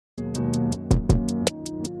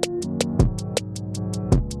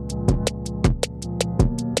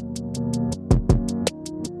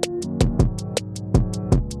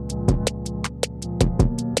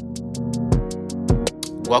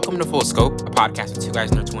Welcome to Full Scope, a podcast with two guys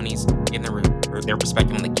in their 20s, giving their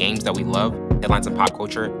perspective on the games that we love, headlines and pop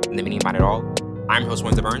culture, and the meaning behind it all. I'm your host,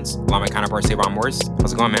 Windsor Burns, along with my counterpart, Savon Morris.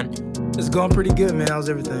 How's it going, man? It's going pretty good, man. How's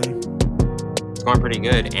everything? It's going pretty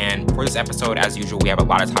good. And for this episode, as usual, we have a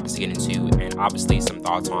lot of topics to get into, and obviously some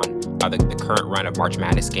thoughts on the current run of March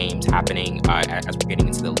Madness games happening as we're getting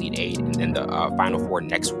into the Elite Eight and then the Final Four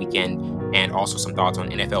next weekend, and also some thoughts on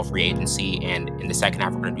NFL free agency. And in the second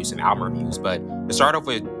half, we're going to do some album reviews. But to start off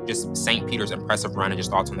with just St. Peter's impressive run and just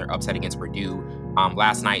thoughts on their upset against Purdue.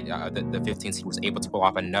 Last night, the 15 seed was able to pull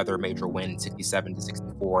off another major win,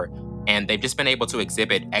 67-64. And they've just been able to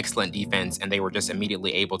exhibit excellent defense, and they were just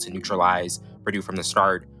immediately able to neutralize Purdue from the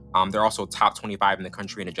start. They're also top 25 in the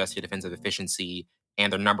country in adjusted defensive efficiency,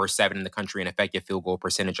 and they're number 7 in the country in effective field goal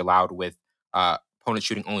percentage allowed, with opponents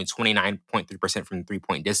shooting only 29.3% from the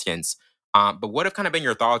three-point distance. But what have kind of been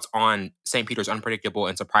your thoughts on St. Peter's unpredictable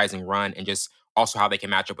and surprising run, and just also how they can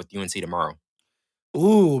match up with UNC tomorrow?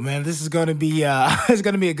 Ooh, man, this is going to be it's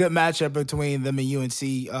going to be a good matchup between them and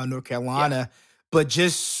UNC North Carolina. Yeah. But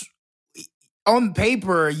just on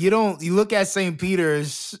paper, you look at St.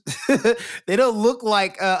 Peter's, they don't look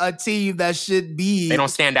like a team that should be. They don't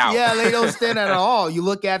stand out. Yeah, they don't stand out at all. You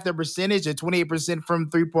look at their percentage at 28% from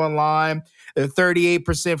three-point line,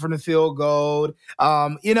 38% from the field goal.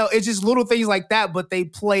 It's just little things like that, but they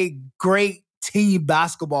play great team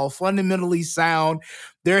basketball, fundamentally sound.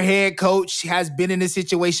 Their head coach has been in this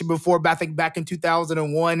situation before, but I think back in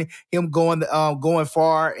 2001, him going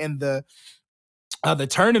far in the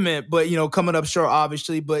tournament, but coming up short,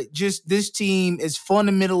 obviously. But just this team is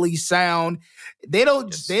fundamentally sound. They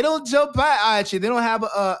don't jump out at you. They don't have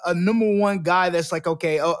a number one guy that's like,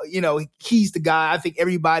 okay, he's the guy. I think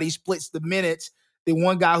everybody splits the minutes. The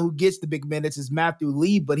one guy who gets the big minutes is Matthew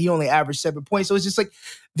Lee, but he only averaged 7 points. So it's just like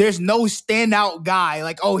there's no standout guy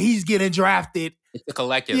like, oh, he's getting drafted. It's a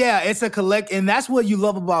collective. Yeah, it's a collective. And that's what you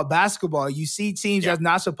love about basketball. You see teams that's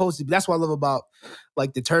not supposed to be. That's what I love about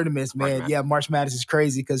like the tournaments, man. March Madness is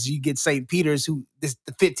crazy because you get St. Peter's, who the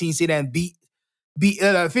 15 seed and beat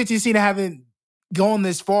 15 seed haven't gone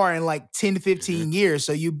this far in like 10 to 15 years.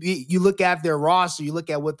 So you look at their roster, you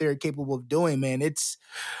look at what they're capable of doing, man. It's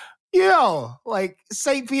like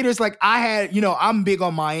St. Peter's, like I'm big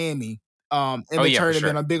on Miami. In the tournament,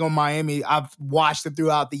 sure. I'm big on Miami. I've watched it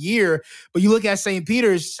throughout the year, but you look at St.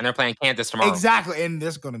 Peter's, and they're playing Kansas tomorrow. Exactly, and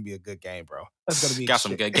this is going to be a good game, bro. That's going to be got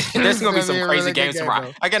some good games. There's going to be some crazy games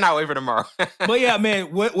tomorrow. I cannot wait for tomorrow. But yeah, man,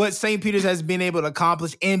 what St. Peter's has been able to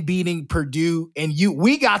accomplish in beating Purdue, and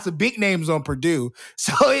we got some big names on Purdue,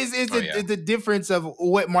 so it's the difference of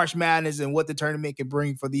what March Madness and what the tournament can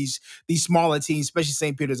bring for these smaller teams, especially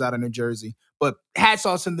St. Peter's out of New Jersey. But hats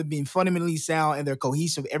off to them being fundamentally sound and they're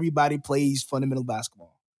cohesive. Everybody plays fundamental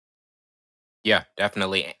basketball. Yeah,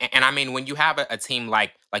 definitely. And I mean, when you have a team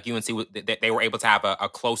like UNC, they were able to have a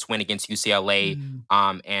close win against UCLA.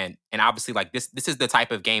 And obviously, like this is the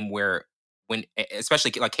type of game where, when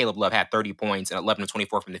especially like Caleb Love had 30 points and 11 of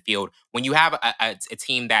 24 from the field, when you have a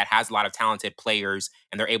team that has a lot of talented players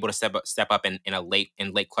and they're able to step up in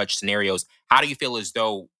late clutch scenarios, how do you feel as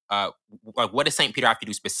though like what does St. Peter have to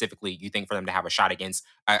do specifically, you think, for them to have a shot against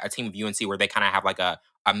a team of UNC where they kind of have like a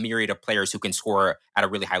myriad of players who can score at a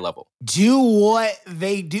really high level? Do what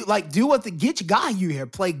they do, get your guy you here.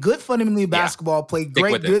 Play good fundamentally basketball, play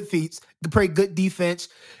great good feats, play good defense.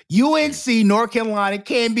 UNC, North Carolina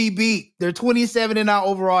can be beat. They're 27-0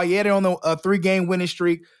 overall. Yeah, they're on a 3-game winning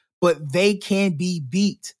streak, but they can be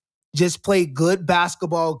beat. Just play good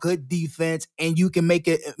basketball, good defense, and you can make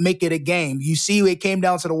it a game. You see, it came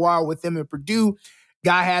down to the wire with them in Purdue.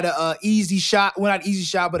 Guy had a easy shot, well, not easy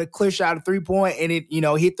shot, but a clear shot of 3-point, and it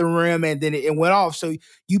hit the rim, and then it went off. So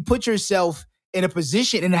you put yourself in a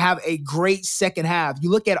position and have a great second half. You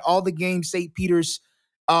look at all the games St. Peter's,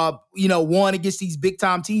 won against these big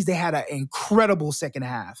time teams. They had an incredible second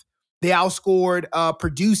half. They outscored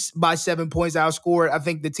Purdue by 7 points. Outscored, I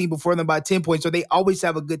think, the team before them by 10 points. So they always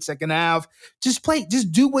have a good second half. Just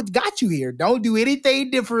do what got you here. Don't do anything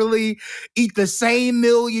differently. Eat the same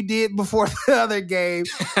meal you did before the other game.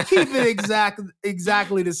 Keep it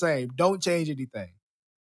exactly the same. Don't change anything.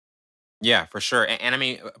 Yeah, for sure. And I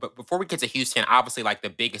mean, but before we get to Houston, obviously, like the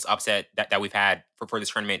biggest upset that we've had for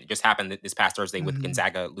this tournament just happened this past Thursday with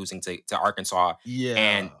Gonzaga losing to Arkansas. Yeah.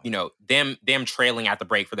 And, them trailing at the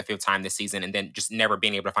break for the 5th time this season and then just never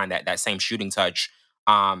being able to find that same shooting touch.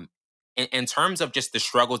 In terms of just the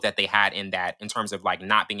struggles that they had in terms of like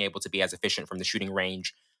not being able to be as efficient from the shooting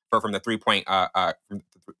range, from the 3-point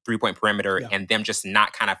perimeter, and them just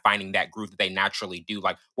not kind of finding that groove that they naturally do.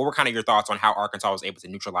 Like, what were kind of your thoughts on how Arkansas was able to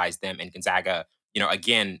neutralize them and Gonzaga,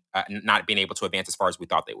 again, not being able to advance as far as we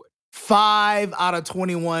thought they would? 5 out of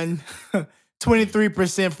 21,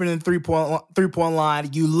 23% from the three-point line.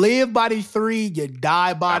 You live by the three, you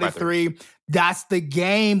die by the three. That's the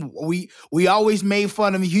game. We always made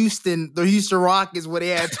fun of Houston, the Houston Rockets, where they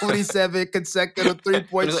had 27 consecutive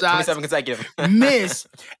three-point shots. 27 consecutive. Miss.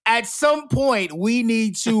 At some point, we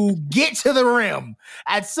need to get to the rim.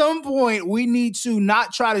 At some point, we need to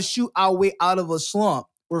not try to shoot our way out of a slump.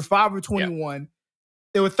 We're 5 of 21. Yeah.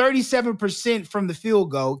 They were 37% from the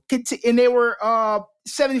field goal, and they were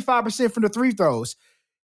 75% from the free throws.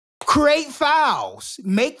 Create fouls.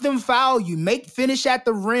 Make them foul you. Finish at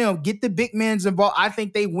the rim. Get the big men's involved. I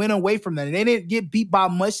think they went away from that. And they didn't get beat by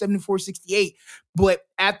much, 74-68. But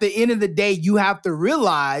at the end of the day, you have to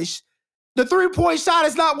realize the three-point shot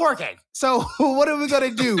is not working. So what are we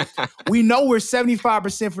going to do? We know we're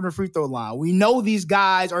 75% from the free throw line. We know these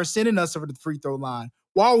guys are sending us over the free throw line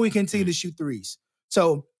while we continue to shoot threes.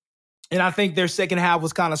 So, and I think their second half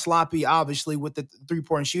was kind of sloppy, obviously, with the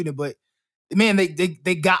three-point shooting. But, man,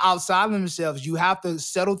 they got outside of themselves. You have to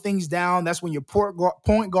settle things down. That's when your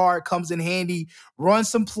point guard comes in handy. Run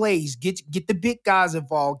some plays. Get the big guys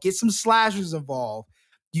involved. Get some slashers involved.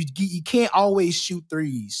 You can't always shoot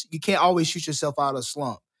threes. You can't always shoot yourself out of a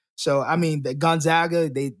slump. So, I mean, the Gonzaga,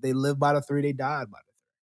 they live by the three. They died by the three.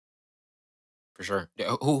 For sure.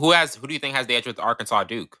 Who do you think has the edge with Arkansas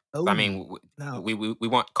Duke? Ooh, I mean, we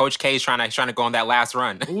want Coach K's trying to go on that last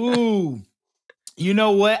run. Ooh, you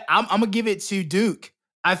know what? I'm gonna give it to Duke.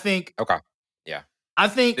 I think. Okay. Yeah. I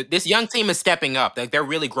think this young team is stepping up. They're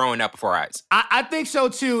really growing up before our eyes. I think so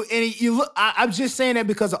too. And you look. I'm just saying that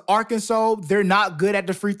because of Arkansas, they're not good at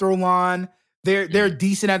the free throw line. They're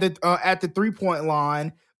decent at the 3-point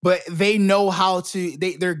line. But they know how to.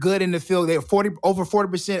 They're good in the field. They're over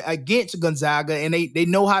 40% against Gonzaga, and they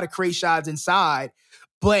know how to create shots inside.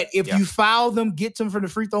 But if you foul them, get them from the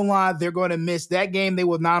free throw line, they're going to miss. That game, they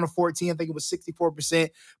were 9 of 14. I think it was 64%.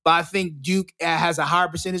 But I think Duke has a higher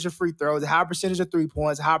percentage of free throws, a higher percentage of 3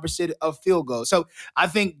 points, a higher percentage of field goals. So I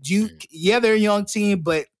think Duke, they're a young team,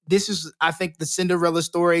 but this is, I think, the Cinderella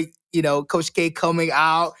story. You know, Coach K coming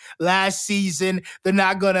out last season. They're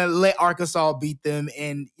not going to let Arkansas beat them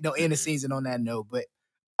and, end the season on that note. But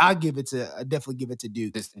I definitely give it to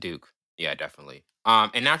Duke. This Duke. Yeah, definitely.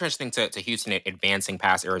 And now transitioning to Houston advancing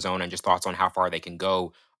past Arizona and just thoughts on how far they can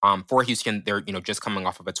go. For Houston, they're just coming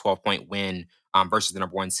off of a 12-point win versus the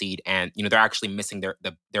number 1 seed, and they're actually missing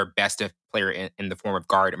their best player in the form of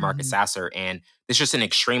guard Marcus Sasser, and it's just an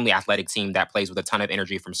extremely athletic team that plays with a ton of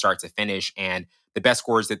energy from start to finish. And the best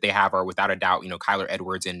scorers that they have are without a doubt, Kyler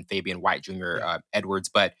Edwards and Fabian White Jr. Edwards,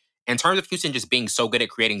 but in terms of Houston just being so good at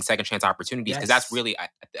creating second chance opportunities, because that's really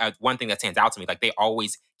one thing that stands out to me. Like, they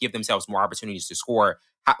always give themselves more opportunities to score.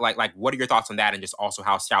 Like, what are your thoughts on that, and just also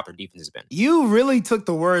how stout their defense has been? You really took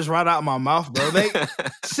the words right out of my mouth, bro. They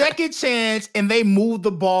second chance, and they moved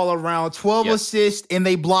the ball around. 12 assists, and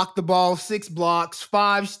they blocked the ball. 6 blocks,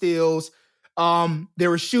 5 steals. They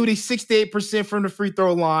were shooting 68% from the free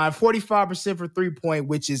throw line, 45% for 3-point,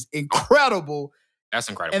 which is incredible. That's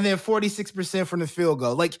incredible. And then 46% from the field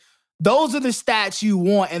goal. Like, those are the stats you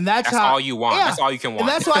want, and that's how all you want. Yeah. That's all you can want. And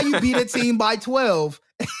that's why you beat a team by 12.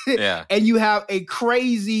 Yeah. And you have a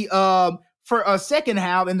crazy for a second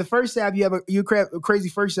half. In the first half, you have a crazy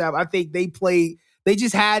first half. I think they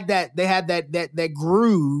just had that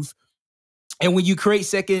groove. And when you create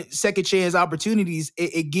second chance opportunities,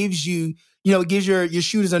 it gives you, it gives your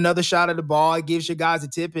shooters another shot at the ball. It gives your guys a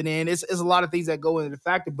tip, and then it's a lot of things that go into the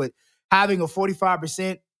factor. But having a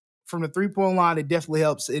 45% from the 3-point line, it definitely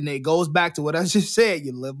helps. And it goes back to what I just said.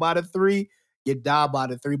 You live by the 3, you die by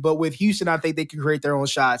the 3. But with Houston, I think they can create their own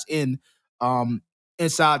shots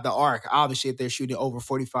inside the arc, obviously, if they're shooting over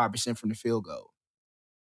 45% from the field goal.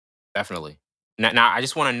 Definitely. Now, I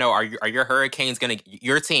just want to know, are your Hurricanes going to,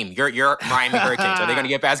 your team, your Miami Hurricanes, are they going to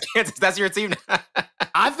get past Kansas? That's your team?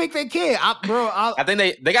 I think they can. I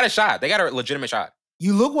think they got a shot. They got a legitimate shot.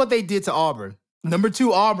 You look what they did to Auburn. Number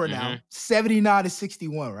 2 Auburn now,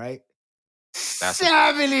 79-61, right?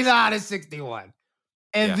 79-61.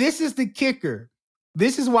 And this is the kicker.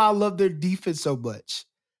 This is why I love their defense so much.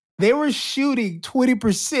 They were shooting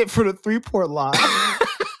 20% from the 3-point line.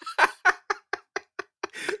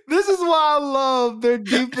 This is why I love their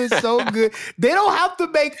defense so good. They don't have to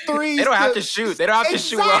make threes. They don't have to shoot. They don't have to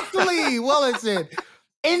shoot. Exactly. Wellington.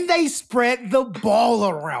 And they spread the ball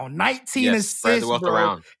around. 19 assists, bro.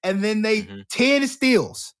 Around. And then they 10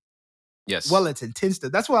 steals. Yes. Wellington, 10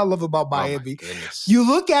 steals. That's what I love about Miami. Oh, you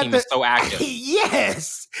look at team is so active.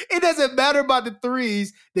 Yes. It doesn't matter about the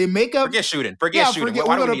threes. They make up. Forget shooting. Forget shooting. We're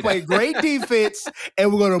going to play great defense,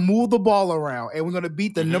 and we're going to move the ball around, and we're going to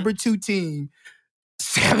beat the number 2 team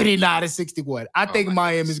 79-61. I think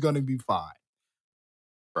Miami is going to be fine.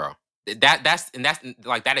 Bro. That's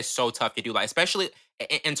like, that is so tough to do. Like, especially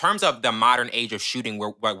in terms of the modern age of shooting,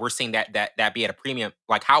 where we're seeing that be at a premium.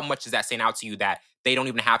 Like, how much does that stand out to you that they don't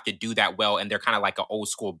even have to do that well, and they're kind of like an old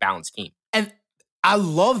school balanced team? And I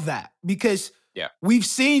love that because we've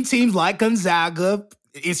seen teams like Gonzaga,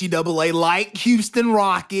 NCAA, like Houston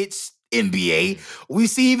Rockets, NBA. We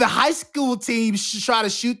see even high school teams try to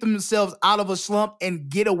shoot themselves out of a slump and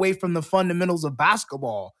get away from the fundamentals of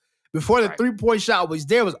basketball. Before the three-point shot was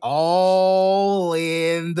there, it was all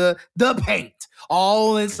in the paint,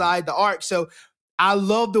 all inside the arc. So I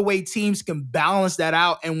love the way teams can balance that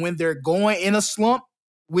out. And when they're going in a slump,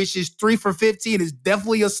 which is 3 for 15 is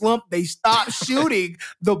definitely a slump, they stop shooting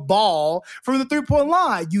the ball from the three-point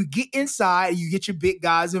line. You get inside, you get your big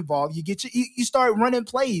guys involved, you start running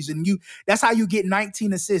plays, and that's how you get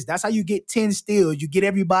 19 assists. That's how you get 10 steals. You get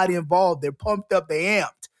everybody involved. They're pumped up, they're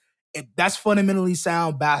amped. And that's fundamentally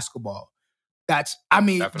sound basketball.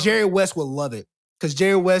 Definitely. Jerry West would love it. Because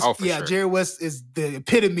Jerry West, sure. Jerry West is the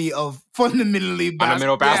epitome of fundamentally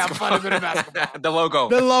fundamental basketball. Fundamental basketball. The logo.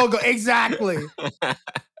 The logo, exactly.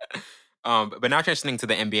 But now transitioning to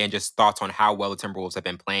the NBA and just thoughts on how well the Timberwolves have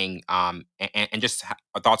been playing, and just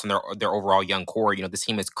thoughts on their overall young core. This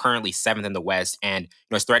team is currently 7th in the West, and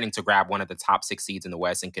is threatening to grab one of the top 6 seeds in the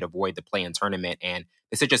West and could avoid the play-in tournament. And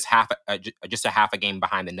this is just half a game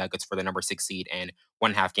behind the Nuggets for the number 6 seed, and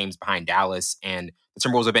 1.5 games behind Dallas. And the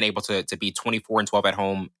Timberwolves have been able to be 24-12 at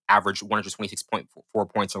home, average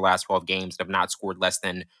 126.4 points in the last 12 games, have not scored less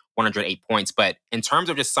than 108 points. But in terms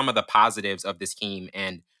of just some of the positives of this team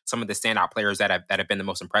and some of the standout players that have been the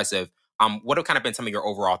most impressive, what have kind of been some of your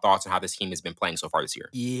overall thoughts on how this team has been playing so far this year?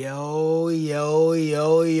 Yo,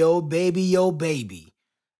 baby.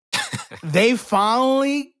 They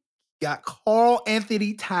finally got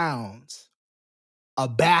Karl-Anthony Towns a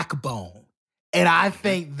backbone. And I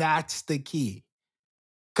think that's the key.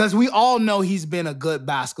 Because we all know he's been a good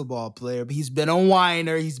basketball player, but he's been a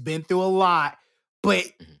whiner. He's been through a lot. But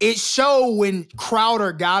it showed when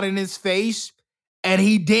Crowder got in his face and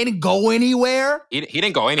he didn't go anywhere. He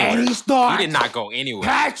didn't go anywhere. And he did not go anywhere.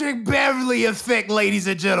 Patrick Beverley effect, ladies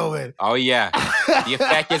and gentlemen. Oh, yeah. The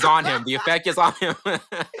effect is on him.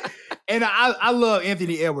 And I love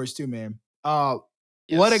Anthony Edwards too, man.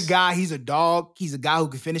 Yes. What a guy. He's a dog. He's a guy who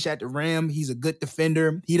can finish at the rim. He's a good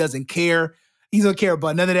defender. He doesn't care. He doesn't care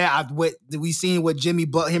about none of that. We seen what him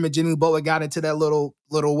and Jimmy Butler got into that little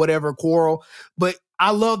whatever quarrel. But I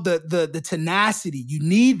love the tenacity. You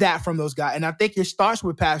need that from those guys. And I think it starts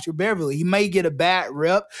with Patrick Beverley. He may get a bad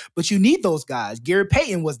rep, but you need those guys. Gary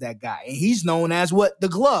Payton was that guy. And he's known as the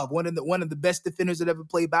glove, one of the best defenders that ever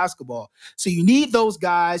played basketball. So you need those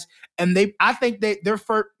guys. And I think there's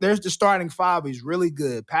the starting 5 is really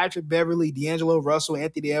good. Patrick Beverley, D'Angelo Russell,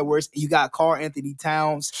 Anthony Edwards. You got Karl-Anthony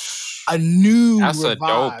Towns. That's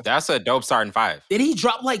a dope starting 5. Did he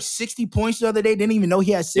drop like 60 points the other day? Didn't even know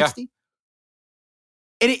he had 60? Yeah.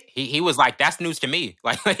 And he was like, that's news to me.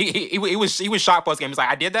 Like he was shocked post game. He's like,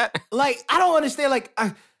 I did that. Like, I don't understand. Like,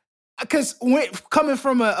 because coming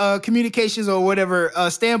from a communications or whatever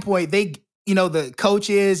standpoint, they, the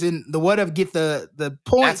coaches and the whatever get the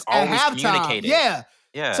points at halftime.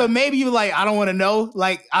 Yeah. So maybe you're like, I don't want to know.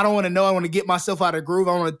 Like, I don't want to know. I want to get myself out of groove.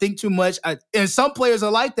 I don't want to think too much. And some players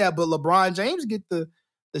are like that, but LeBron James get the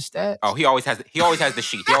stats. Oh, he always has the sheet. He always has the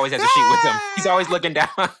sheet with him. He's always looking down.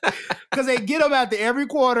 Because they get him at every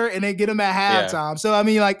quarter and they get him at halftime. Yeah. So I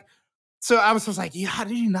mean, like, so I was just like, yeah, how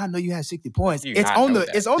did you not know you had 60 points? It's on the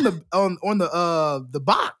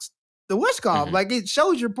box, the Westcom. Mm-hmm. Like, it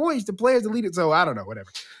shows your points, the players deleted. So I don't know, whatever.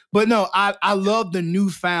 But no, I love the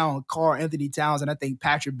newfound Karl-Anthony Towns, and I think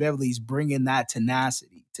Patrick Beverley's bringing that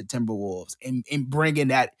tenacity to Timberwolves and bringing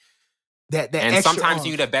that. And sometimes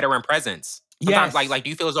you need a veteran presence. Sometimes, like, do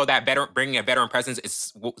you feel as though bringing a veteran presence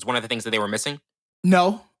is one of the things that they were missing?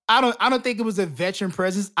 No, I don't think it was a veteran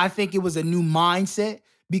presence. I think it was a new mindset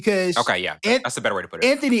because that's a better way to put it.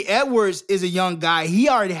 Anthony Edwards is a young guy. He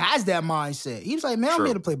already has that mindset. He was like, man, I'm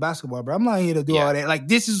here to play basketball, bro. I'm not here to do all that. Like,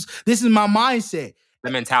 this is my mindset. The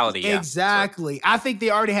mentality, Exactly. I think they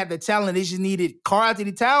already had the talent. They just needed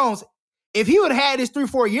Karl-Anthony Towns. If he would have had this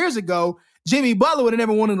 3-4 years ago, Jimmy Butler would have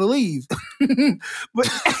never wanted to leave.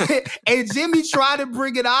 And Jimmy tried to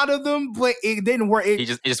bring it out of them, but it didn't work.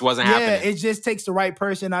 It just wasn't happening. It just takes the right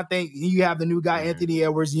person. I think you have the new guy, Anthony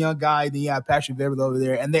Edwards, the young guy, then you have Patrick Beverley over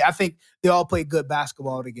there. And I think they all play good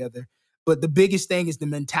basketball together. But the biggest thing is the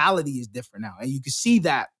mentality is different now. And you can see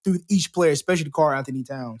that through each player, especially Karl-Anthony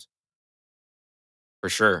Towns. For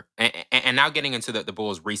sure. And now getting into the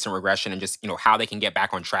Bulls' recent regression and just, how they can get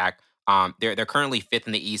back on track. They're currently fifth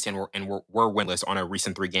in the East and were winless on a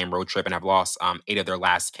recent 3-game road trip and have lost 8 of their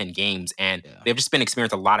last 10 games. And they've just been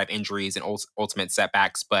experiencing a lot of injuries and ultimate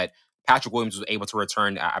setbacks. But Patrick Williams was able to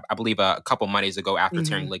return, I believe, a couple Mondays ago after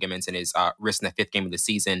tearing ligaments in his wrist in the 5th game of the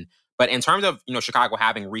season. But in terms of Chicago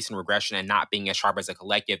having recent regression and not being as sharp as a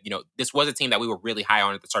collective, this was a team that we were really high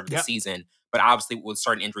on at the start of the season. But obviously, with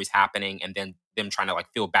certain injuries happening and then them trying to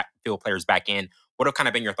fill players back in, what have kind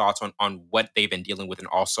of been your thoughts on what they've been dealing with and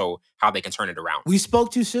also how they can turn it around? We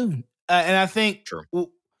spoke too soon, and I think True.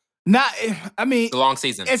 It's a long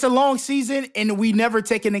season. It's a long season, and we never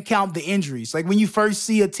take into account the injuries. Like when you first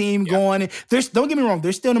see a team going, don't get me wrong,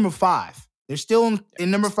 they're still number 5. They're still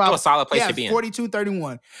in number 5. Still a solid place to be in.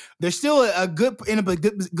 42-31. They're still in a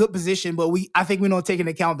good position, but I think we don't take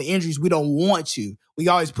into account the injuries. We don't want to. We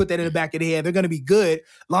always put that in the back of the head. They're going to be good.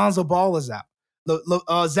 Lonzo Ball is out.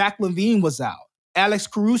 Zach LaVine was out. Alex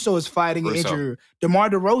Caruso is fighting an injury. DeMar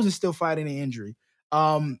DeRozan is still fighting an injury.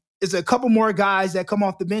 There's a couple more guys that come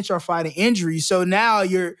off the bench are fighting injuries. So now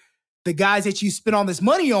the guys that you spent all this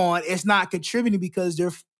money on, it's not contributing because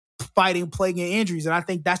they're plaguing injuries. And I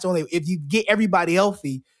think that's the only, if you get everybody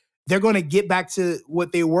healthy, they're going to get back to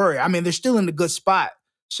what they were. I mean, they're still in a good spot.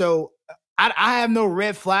 So I have no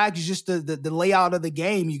red flags. It's just the layout of the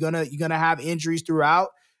game. You're gonna have injuries throughout.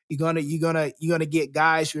 You're gonna get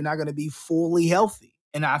guys who are not gonna be fully healthy.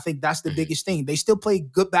 And I think that's the biggest thing. They still play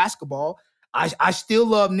good basketball. I still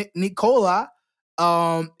love Nikola.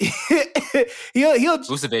 He'll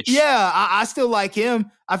Vucevic. Yeah, I still like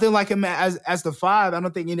him. I feel like him as the 5. I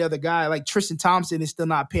don't think any other guy like Tristan Thompson is still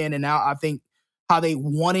not panning out. I think how they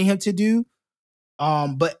wanted him to do.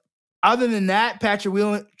 But other than that, Patrick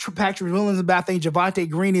Williams, and I think Javonte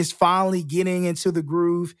Green is finally getting into the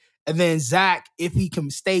groove. And then Zach, if he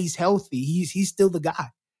stays healthy, he's still the guy.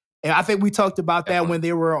 And I think we talked about that when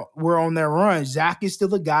they were on their run. Zach is still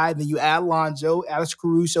the guy. Then you add Lonzo. Alex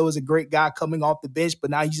Caruso is a great guy coming off the bench,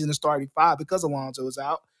 but now he's in the starting 5 because Alonzo is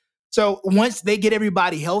out. So once they get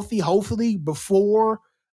everybody healthy, hopefully before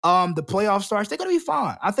the playoff starts, they're going to be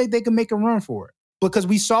fine. I think they can make a run for it because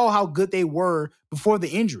we saw how good they were before the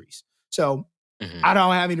injuries. So I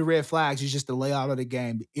don't have any red flags. It's just the layout of the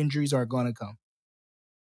game. The injuries are going to come.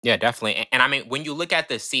 Yeah, definitely. And I mean, when you look at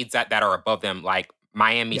the seeds that are above them, like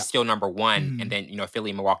Miami's still number 1, and then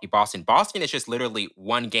Philly, Milwaukee, Boston. Boston is just literally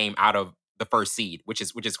 1 game out of the first seed, which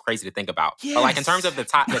is crazy to think about. Yes. But like in terms of the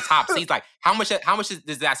top seeds, like how much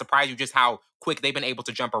does that surprise you? Just how quick they've been able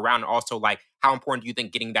to jump around, and also like how important do you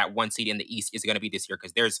think getting that 1 seed in the East is going to be this year?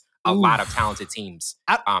 Because there's a lot of talented teams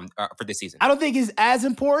for this season. I don't think it's as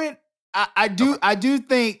important. I do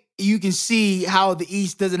think you can see how the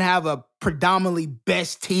East doesn't have a predominantly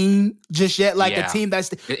best team just yet. Like a team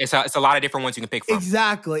that's... It's a lot of different ones you can pick from.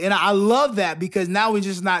 Exactly. And I love that because now we're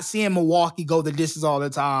just not seeing Milwaukee go the distance all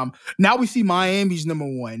the time. Now we see Miami's number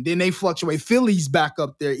 1. Then they fluctuate. Philly's back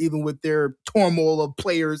up there, even with their turmoil of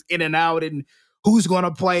players in and out and who's going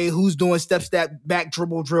to play, who's doing step back,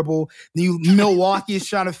 dribble. Milwaukee is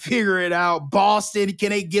trying to figure it out. Boston,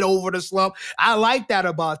 can they get over the slump? I like that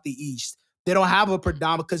about the East. They don't have a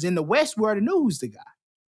predominant because in the West, we already know who's the guy.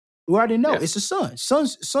 We already know. It's the Suns.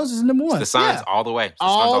 Suns is number 1. It's the Suns all the way.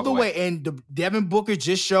 All the way. And Devin Booker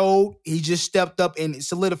just showed he just stepped up and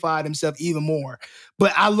solidified himself even more.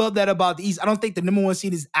 But I love that about the East. I don't think the number 1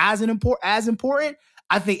 seed is as important.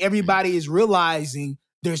 I think everybody is realizing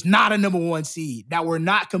there's not a number 1 seed. That we're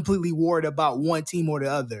not completely worried about one team or the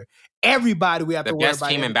other. Everybody we have to worry about. The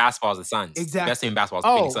best team in basketball is the Suns. Exactly. The best team in basketball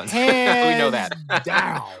is the Phoenix Suns. We know that.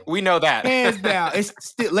 Down. We know that. Hands down.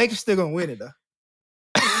 Lakers still gonna win it though.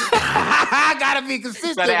 I gotta be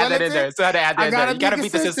consistent. So add that in there. You gotta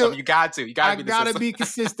beat the system. You got to. I gotta be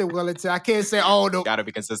consistent, Wellington. I can't say, oh no. Gotta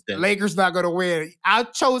be consistent. Lakers not gonna win. I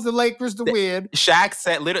chose the Lakers to win.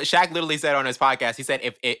 Shaq literally said on his podcast, he said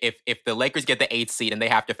if the Lakers get the 8th seed and they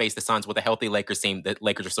have to face the Suns with a healthy Lakers team, the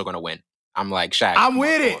Lakers are still gonna win. I'm like, Shaq. I'm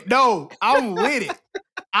with it. No, I'm with it.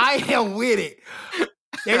 I am with it.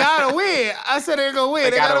 They gotta win. I said they're gonna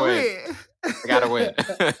win. They gotta win. They gotta win.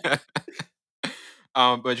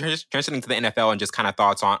 But transitioning to the NFL and just kind of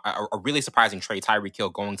thoughts on a really surprising trade, Tyreek Hill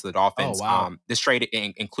going to the Dolphins. Oh, wow. This trade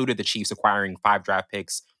included the Chiefs acquiring 5 draft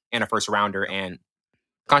picks and a first rounder, and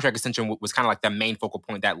contract extension was kind of like the main focal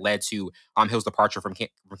point that led to Hill's departure from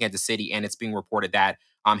Kansas City. And it's being reported that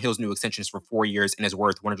Hill's new extension is for 4 years and is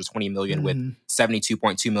worth $120 million with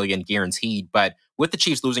 $72.2 million guaranteed. But with the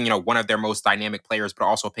Chiefs losing, one of their most dynamic players, but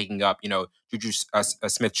also picking up, Juju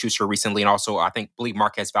Smith-Schuster recently, and also believe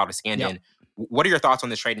Marquez Valdes-Scantling. Yep. What are your thoughts on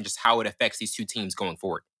this trade and just how it affects these two teams going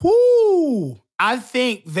forward? I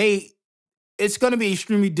think it's going to be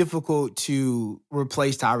extremely difficult to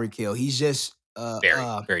replace Tyreek Hill. He's just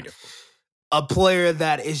very difficult. A player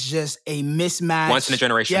that is just a mismatch. Once in a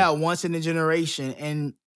generation. Yeah, once in a generation.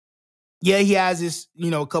 And yeah, he has this,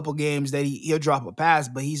 a couple games that he'll drop a pass,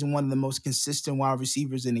 but he's one of the most consistent wide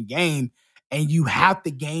receivers in the game. And you have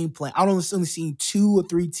to game plan. I've only seen 2 or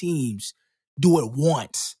 3 teams do it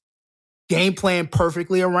once. Game plan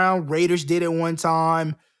perfectly around. Raiders did it one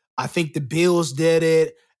time. I think the Bills did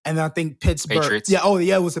it. And I think Pittsburgh. Patriots. Yeah,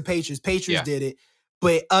 it was the Patriots. Patriots did it.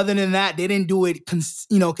 But other than that, they didn't do it,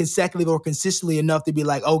 consecutively or consistently enough to be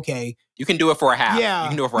like, okay. You can do it for a half. Yeah. You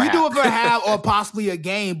can do it for a half. You do it for a half or possibly a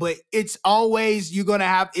game. But it's always, you're going to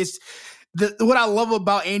have, what I love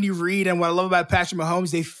about Andy Reid and what I love about Patrick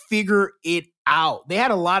Mahomes, they figure it out. They had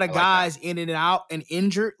a lot of guys in and out and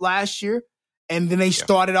injured last year. And then they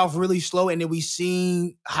started off really slow, and then we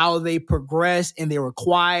seen how they progressed, and they were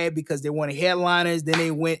quiet because they wanted headliners. Then they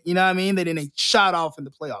went, Then they shot off in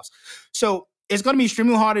the playoffs. So it's going to be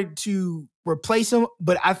extremely hard to replace them.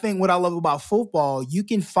 But I think what I love about football, you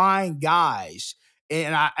can find guys,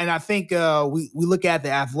 and I think we look at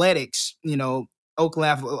the athletics,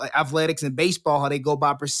 Oakland Athletics and baseball, how they go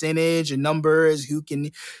by percentage and numbers. You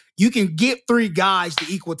can get 3 guys to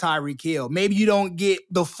equal Tyreek Hill. Maybe you don't get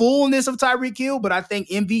the fullness of Tyreek Hill, but I think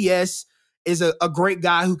MVS is a great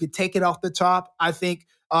guy who could take it off the top. I think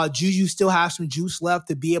Juju still has some juice left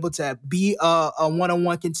to be able to be a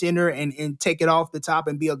one-on-one contender and take it off the top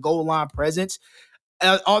and be a goal line presence.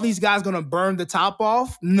 All these guys going to burn the top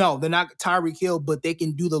off? No, they're not Tyreek Hill, but they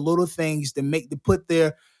can do the little things to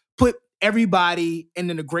put everybody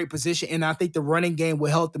in a great position, and I think the running game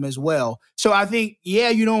will help them as well. So I think,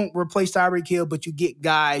 you don't replace Tyreek Hill, but you get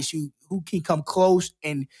guys who can come close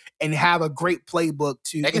and have a great playbook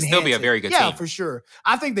to. They can still be a very good team. Yeah, for sure.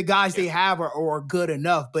 I think the guys they have are good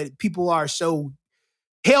enough, but people are so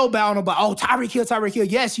hellbound about Tyreek Hill.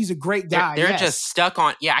 Yes, he's a great guy. They're just stuck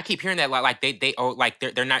on. Yeah, I keep hearing that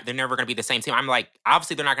they're never going to be the same team. I'm like,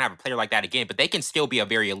 obviously they're not going to have a player like that again, but they can still be a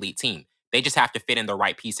very elite team. They just have to fit in the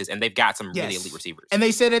right pieces, and they've got some really elite receivers. And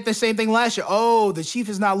they said the same thing last year. Oh, the Chiefs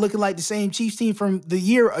is not looking like the same Chiefs team from a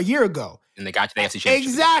year ago. And they got to the AFC Championship.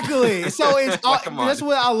 Exactly. So it's that's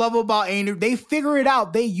what I love about Andrew. They figure it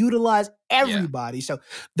out. They utilize everybody. Yeah. So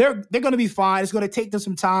they're going to be fine. It's going to take them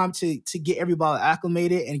some time to get everybody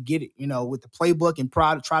acclimated and get it, with the playbook and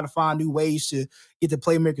try to find new ways to get the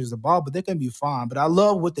playmakers the ball. But they're going to be fine. But I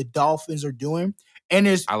love what the Dolphins are doing. And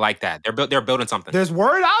I like that. They're building something. There's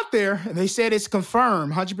word out there. They said it's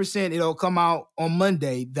confirmed, 100%. It'll come out on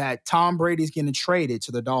Monday that Tom Brady's getting traded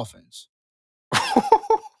to the Dolphins.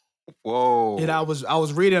 Whoa! And I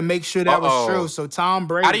was reading to make sure that was true. So Tom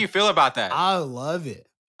Brady. How do you feel about that? I love it.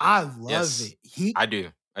 I love it. I do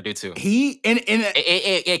too.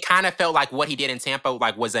 It kind of felt like what he did in Tampa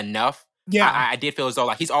was enough. Yeah, I did feel as though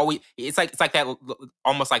he's always. It's like that,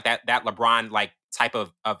 almost like that LeBron type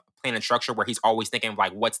of plan and structure where he's always thinking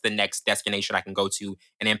what's the next destination I can go to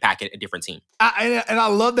and impact a different team. And I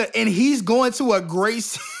love that. And he's going to a great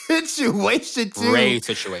situation too. Great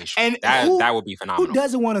situation. And that would be phenomenal. Who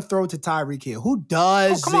doesn't want to throw to Tyreek Hill? Who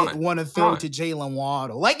doesn't want to throw to Jalen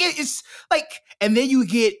Waddle? It's and then you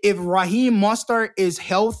get, if Raheem Mostert is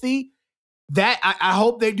healthy, that I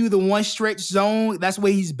hope they do the one stretch zone. That's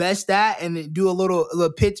where he's best at, and do a little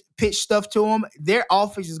pitch stuff to him. Their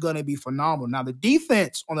offense is going to be phenomenal. Now the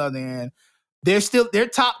defense, on the other hand, they're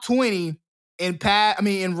top 20 in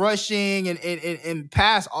rushing and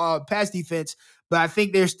pass defense. But I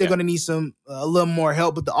think they're still going to need a little more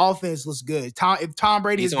help. But the offense looks good. If Tom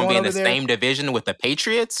Brady is going to be in the same division with the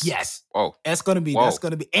Patriots, yes. Oh, that's going to be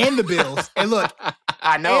and the Bills. And look,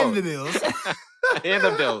 I know, and the Bills, and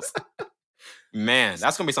the Bills. Man,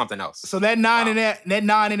 that's gonna be something else. So that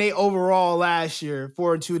 9-8 overall last year,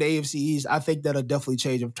 4-2 the AFC East, I think that'll definitely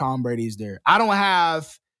change if Tom Brady's there. I don't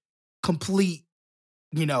have complete,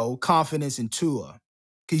 confidence in Tua.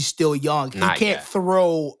 He's still young. He can't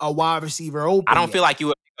throw a wide receiver open. I don't feel like you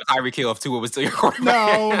would pick Tyreek Hill if Tua was still your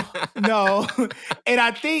quarterback. No. And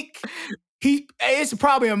I think it's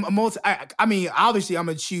probably a multi. I mean, obviously, I'm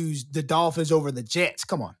gonna choose the Dolphins over the Jets.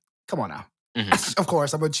 Come on now. Mm-hmm. Of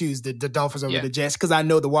course, I'm going to choose the Dolphins over the Jets because I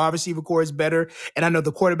know the wide receiver core is better, and I know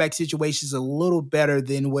the quarterback situation is a little better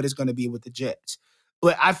than what it's going to be with the Jets.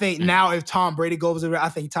 But I think now if Tom Brady goes over, I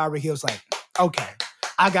think Tyreek Hill's like, okay,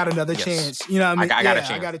 I got another chance. You know what I mean? I got a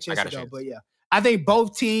chance. I got a chance to go. But I think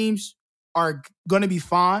both teams are going to be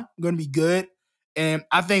fine, going to be good. And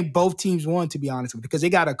I think both teams won, to be honest with you, because they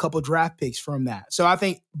got a couple draft picks from that. So I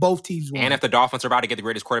think both teams won. And if the Dolphins are about to get the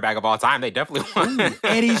greatest quarterback of all time, they definitely won. And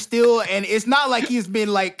and it's not like he's been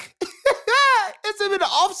It's in the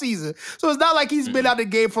offseason. So it's not like he's been out of the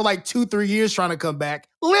game for like 2-3 years trying to come back.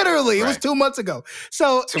 Literally, it was 2 months ago.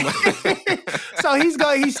 So, so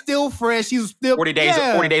he's still fresh. He's still 40 days,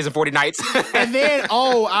 40 days and 40 nights. And then,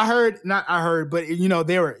 but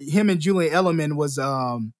him and Julian Edelman was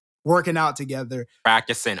working out together.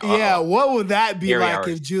 Practicing. Yeah, what would that be like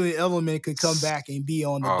if Julian Edelman could come back and be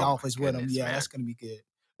on the Dolphins with him? Yeah, that's going to be good.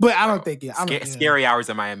 But I don't think it. Scary hours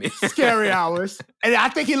in Miami. Scary hours. And I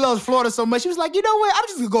think he loves Florida so much. He was like, you know what? I'm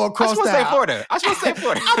just going to go across town. I was supposed to say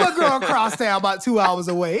Florida. I'm going to go across town about 2 hours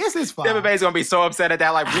away. It's fine. Tampa Bay's going to be so upset at that.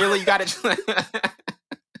 Like, really? You got it?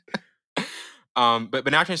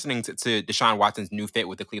 But now transitioning to Deshaun Watson's new fit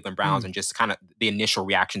with the Cleveland Browns and just kind of the initial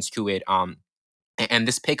reactions to it. And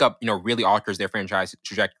this pickup, really alters their franchise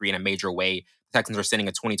trajectory in a major way. The Texans are sending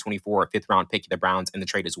a 2024 fifth-round pick to the Browns in the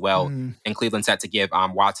trade as well. And Cleveland set to give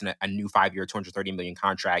Watson a new 5-year, $230 million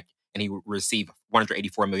contract, and he will receive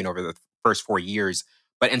 $184 million over the first 4 years.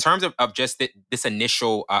 But in terms of just this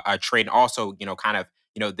initial trade, and also,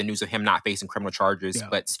 the news of him not facing criminal charges,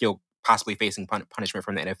 but still possibly facing punishment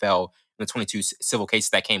from the NFL, and the 22 civil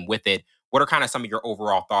cases that came with it, what are kind of some of your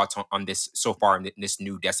overall thoughts on this so far in this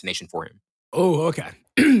new destination for him? Oh, okay.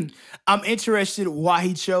 I'm interested why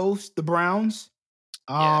he chose the Browns.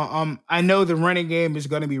 I know the running game is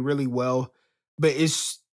going to be really well, but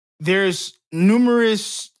there's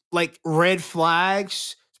numerous like red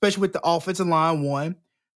flags, especially with the offensive line. One,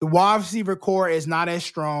 the wide receiver core is not as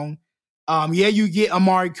strong. You get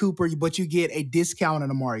Amari Cooper, but you get a discount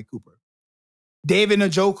on Amari Cooper. David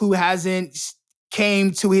Njoku hasn't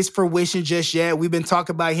came to his fruition just yet. We've been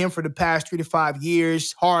talking about him for the past 3 to 5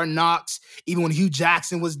 years. Hard Knocks, even when Hugh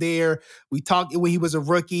Jackson was there. We talked when he was a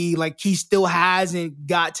rookie. Like, he still hasn't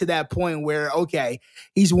got to that point where, okay,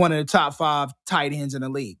 he's one of the top 5 tight ends in the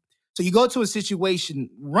league. So you go to a situation,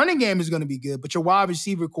 running game is going to be good, but your wide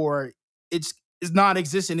receiver core, it's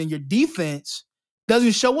non-existent, and your defense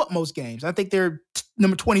doesn't show up most games. I think they're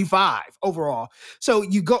number 25 overall. So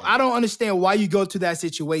I don't understand why you go to that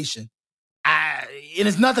situation. And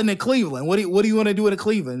it's nothing in Cleveland. What do you want to do in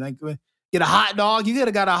Cleveland? Like, get a hot dog? You could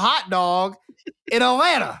have got a hot dog in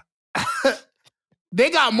Atlanta. They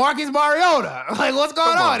got Marcus Mariota. Like, what's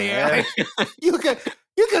going on here? Like, you could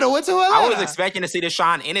have went to Atlanta. I was expecting to see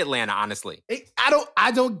Deshaun in Atlanta, honestly.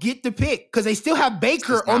 I don't get the pick because they still have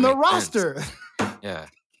Baker on the roster. Yeah.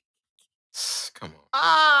 Come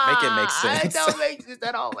on. Make it make sense. It don't make sense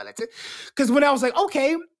at all. Because when I was like,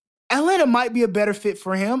 okay, Atlanta might be a better fit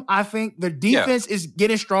for him. I think the defense is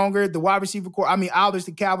getting stronger. The wide receiver core,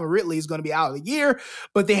 obviously Calvin Ridley is going to be out of the year,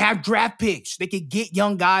 but they have draft picks. They could get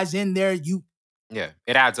young guys in there. It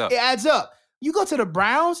adds up. It adds up. You go to the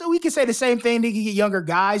Browns, and we can say the same thing. They can get younger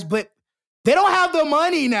guys, but they don't have the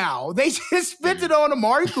money now. They just spent it on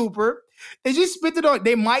Amari Cooper. They just spent it on.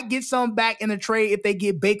 They might get some back in the trade if they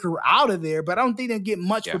get Baker out of there, but I don't think they'll get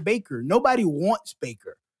much for Baker. Nobody wants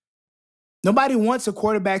Baker. Nobody wants a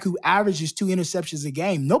quarterback who averages 2 interceptions a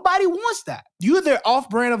game. Nobody wants that. You're the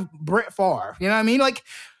off-brand of Brett Favre. You know what I mean? Like,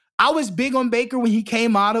 I was big on Baker when he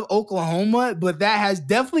came out of Oklahoma, but that has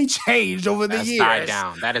definitely changed over the years.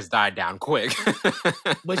 That has died down quick.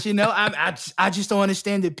 But, I just don't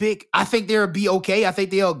understand the pick. I think they'll be okay. I think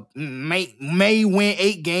they'll may win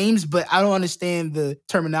 8 games, but I don't understand the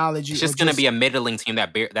terminology. It's just going to be a middling team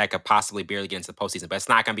that could possibly barely get into the postseason, but it's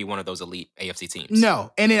not going to be one of those elite AFC teams.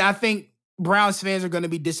 No. And then I think Browns fans are going to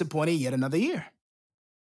be disappointed yet another year.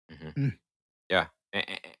 Yeah.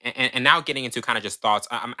 And now getting into kind of just thoughts,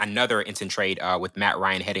 another instant trade with Matt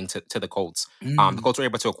Ryan heading to the Colts. The Colts were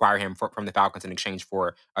able to acquire him from the Falcons in exchange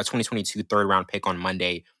for a 2022 third-round pick on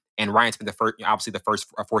Monday. And Ryan spent the first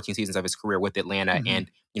 14 seasons of his career with Atlanta. And,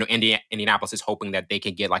 Indianapolis is hoping that they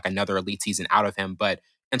could get like another elite season out of him. But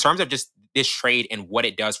in terms of just this trade and what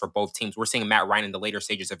it does for both teams, we're seeing Matt Ryan in the later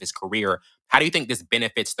stages of his career. How do you think this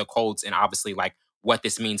benefits the Colts, and obviously like what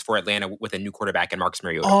this means for Atlanta with a new quarterback and Marcus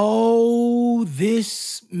Mariota? Oh,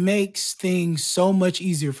 this makes things so much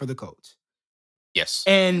easier for the Colts. Yes.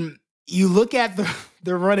 And you look at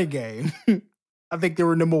the running game. I think they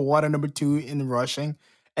were number 1 and number 2 in the rushing.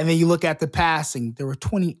 And then you look at the passing. They were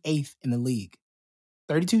 28th in the league.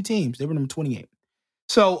 32 teams. They were number 28.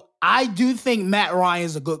 So I do think Matt Ryan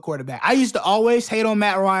is a good quarterback. I used to always hate on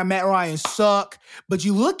Matt Ryan. Matt Ryan suck. But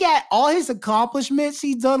you look at all his accomplishments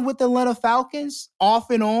he's done with the Atlanta Falcons, off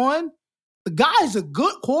and on. The guy is a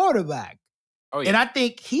good quarterback. Oh, yeah. And I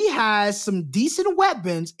think he has some decent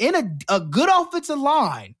weapons and a good offensive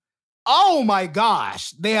line. Oh, my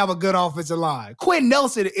gosh. They have a good offensive line. Quentin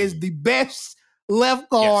Nelson is the best left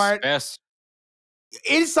guard. Yes, best.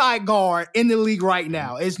 inside guard in the league right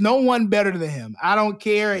now. It's no one better than him. I don't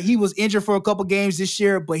care. He was injured for a couple games this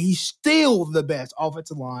year, but he's still the best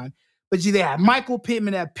offensive line. But they have Michael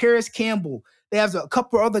Pittman, they have Paris Campbell. They have a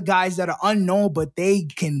couple other guys that are unknown, but they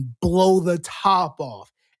can blow the top off.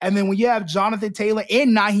 And then when you have Jonathan Taylor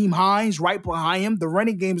and Nyheim Hines right behind him, the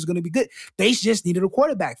running game is going to be good. They just needed a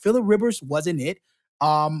quarterback. Phillip Rivers wasn't it.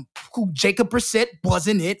 Jacob Brissett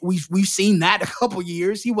wasn't it. We've seen that a couple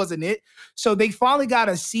years. He wasn't it. So they finally got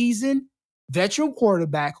a seasoned veteran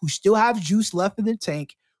quarterback who still have juice left in the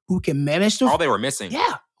tank, who can manage all they were missing.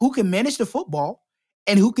 Yeah, who can manage the football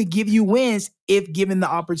and who could give you wins if given the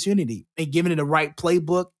opportunity and given it the right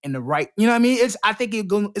playbook and the right, you know what I mean? I think it's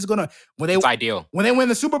gonna it's ideal. When they win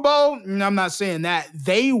the Super Bowl, I'm not saying that.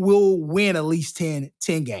 They will win at least 10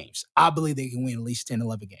 games. I believe they can win at least 10,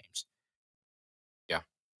 11 games.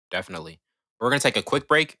 Definitely. We're going to take a quick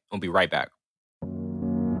break. We'll be right back.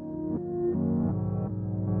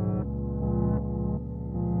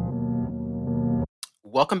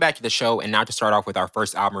 Welcome back to the show. And now to start off with our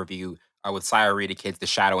first album review with Sire Reed, Kids, The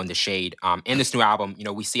Shadow and the Shade. In this new album,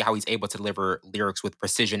 we see how he's able to deliver lyrics with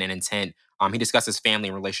precision and intent. He discusses family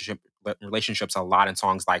and relationships a lot in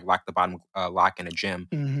songs like Lock the Bottom Lock in a Gym.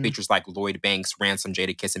 Mm-hmm. Features like Lloyd Banks, Ransom,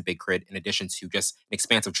 Jadakiss, and Big Crit, in addition to just an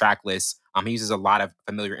expansive track list. He uses a lot of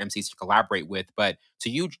familiar MCs to collaborate with. But to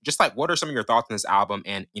you, just like, what are some of your thoughts on this album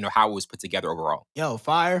and, how it was put together overall? Yo,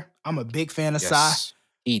 fire. I'm a big fan of Psy.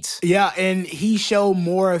 Eats. Yeah, and he showed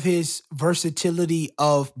more of his versatility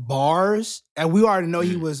of bars. And we already know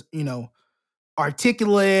he was,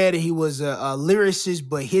 articulate, and he was a lyricist,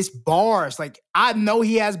 but his bars, like, I know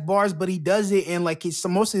he has bars, but he does it in like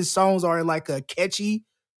most of his songs are in like a catchy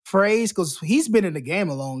phrase, because he's been in the game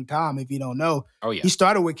a long time, if you don't know. Oh, yeah. He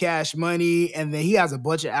started with Cash Money, and then he has a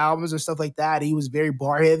bunch of albums and stuff like that. He was very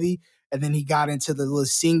bar heavy. And then he got into the little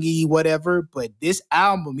singy, whatever. But this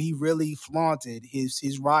album, he really flaunted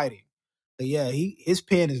his writing. But yeah, his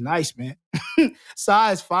pen is nice, man.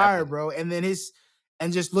 Psy is fire, bro. And then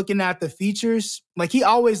just looking at the features, like he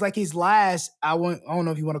always, like his last, I don't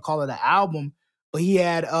know if you want to call it an album, but he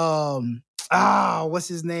had what's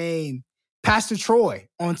his name? Pastor Troy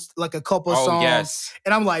on like a couple of songs. Yes.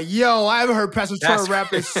 And I'm like, yo, I haven't heard Pastor Troy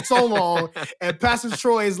rap in so long. And Pastor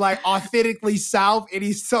Troy is like authentically South, and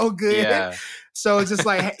he's so good. Yeah. So it's just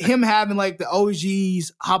like him having like the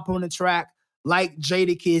OGs hop on the track like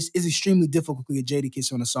Jadakiss is extremely difficult to get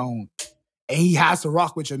Jadakiss on a song. And he has to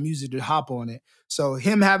rock with your music to hop on it. So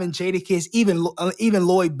him having Jadakiss, even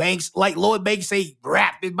Lloyd Banks, like Lloyd Banks say,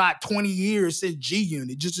 rapped in about 20 years since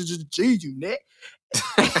G-Unit, just G-Unit.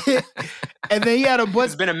 And then he had a bunch.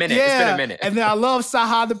 It's been a minute. Yeah. It's been a minute. And then I love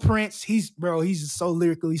Saha the Prince. He's so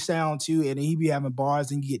lyrically sound too. And he be having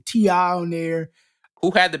bars, and you get T.I. on there.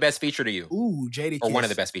 Who had the best feature to you? Ooh, Jadakiss. Or one of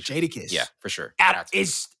the best features? Jadakiss. Yeah, for sure.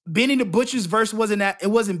 It's Benny the Butcher's verse wasn't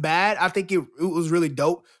bad. I think it was really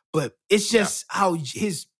dope. But it's just how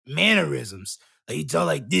his mannerisms. Like he talk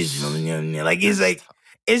like this, like it's like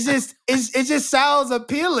it just sounds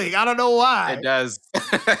appealing. I don't know why. It does.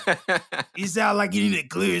 He sound like he need to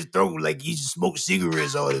clear his throat, like he just smoked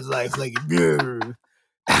cigarettes all his life, like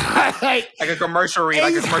like a commercial read,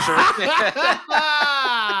 like a commercial read.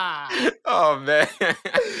 Oh man.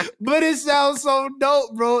 But it sounds so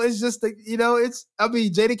dope, bro. It's just like,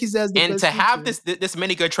 Jadakiss has the and to have this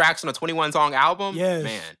many good tracks on a 21 song album,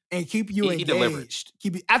 man. And keep you engaged.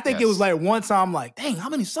 I think it was like one time, like, dang, how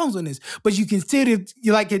many songs on this? But you continue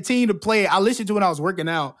to play it. I listened to it when I was working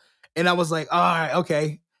out, and I was like, all right,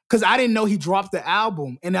 okay. Because I didn't know he dropped the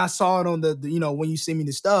album, and I saw it on the when you send me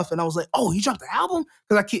the stuff, and I was like, oh, he dropped the album?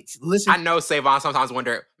 Because I keep listening. I know Savon sometimes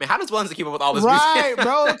wonder, man, how does Buns keep up with all this music? Right,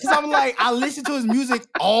 bro. Because I'm like, I listen to his music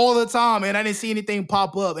all the time, and I didn't see anything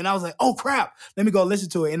pop up, and I was like, oh crap, let me go listen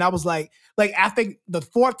to it. And I was like after the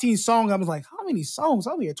 14th song, I was like, how many songs?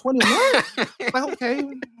 I'm here 21. Like, okay,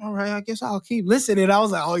 all right, I guess I'll keep listening. And I was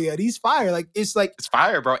like, oh yeah, these fire. Like it's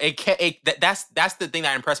fire, bro. That's the thing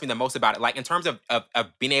that impressed me the most about it. Like in terms of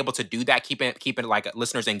being able to do that, keeping like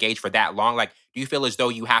listeners engaged for that long. Like, do you feel as though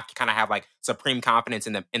you have to kind of have like supreme confidence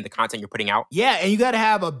in the content you're putting out? Yeah, and you got to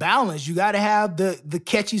have a balance. You got to have the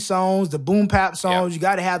catchy songs, the boom bap songs. Yeah. You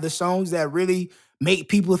got to have the songs that really make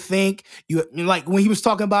people think. You like when he was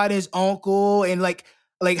talking about his uncle and like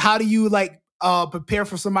how do you prepare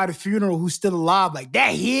for somebody's funeral who's still alive? Like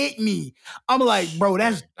that hit me. I'm like, bro,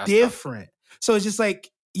 that's different. Tough. So it's just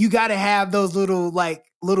like you got to have those little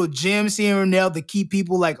gems here and there to keep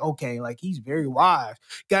people like, okay, like he's very wise.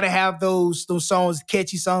 Got to have those songs,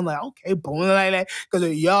 catchy songs, like okay, boom, like that, because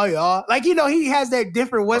y'all, like he has that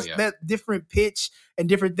different that different pitch and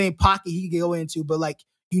different thing pocket he can go into, but like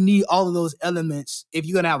you need all of those elements if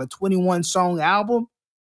you're gonna have a 21 song album.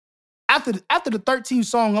 After the 13th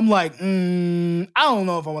song, I'm like, I don't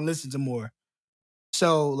know if I want to listen to more.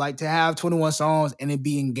 So like to have 21 songs and it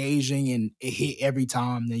be engaging and it hit every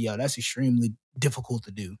time, then that's extremely difficult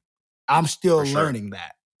to do. I'm still learning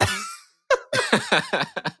that.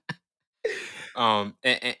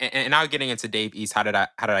 And now getting into Dave East, how did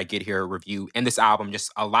I get here review in this album?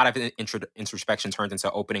 Just a lot of introspection turns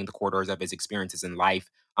into opening the corridors of his experiences in life.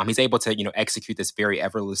 He's able to execute this very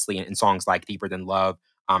effortlessly in songs like Deeper Than Love,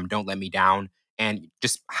 Don't Let Me Down, and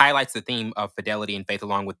just highlights the theme of fidelity and faith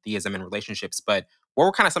along with theism and relationships. But what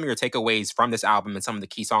were kind of some of your takeaways from this album and some of the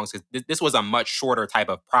key songs? Because this was a much shorter type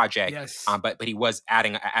of project, yes. But he was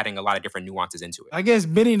adding a lot of different nuances into it. I guess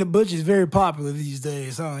Benny the Butcher is very popular these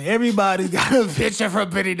days. Huh? Everybody's got a picture for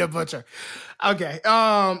Benny the Butcher. Okay.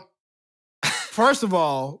 First of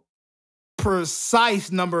all,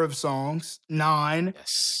 precise number of songs, 9.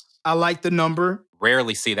 Yes. I like the number.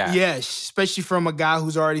 Rarely see that. Yes, especially from a guy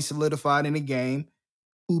who's already solidified in the game,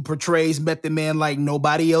 who portrays Method Man like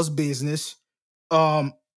nobody else's business.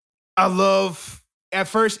 I love, at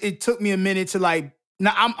first, it took me a minute to I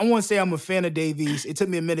want to say I'm a fan of Dave East. It took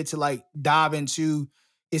me a minute to dive into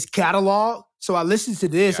his catalog. So I listened to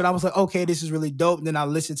this and I was like, okay, this is really dope. And then I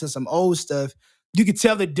listened to some old stuff. You could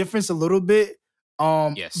tell the difference a little bit.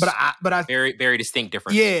 Yes. But I very, very distinct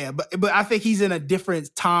difference. Yeah, but I think he's in a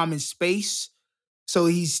different time and space. So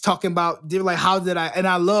he's talking about how did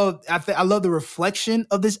I love the reflection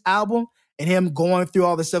of this album and him going through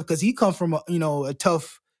all this stuff because he comes from a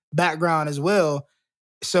tough background as well.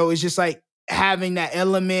 So it's just like having that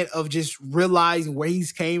element of just realizing where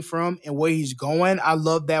he's came from and where he's going. I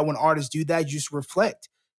love that when artists do that, you just reflect.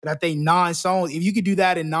 And I think 9 songs, if you could do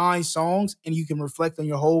that in 9 songs and you can reflect on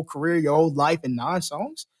your whole career, your whole life in 9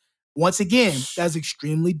 songs, once again, that's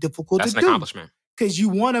extremely difficult to do. That's an accomplishment. Because you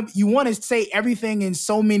want to say everything in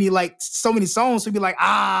so many songs to be like,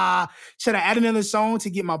 should I add another song to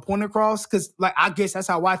get my point across? Because I guess that's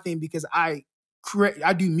how I think, because I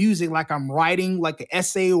do music like I'm writing like an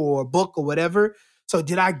essay or a book or whatever. So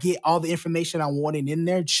did I get all the information I wanted in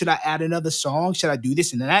there? Should I add another song? Should I do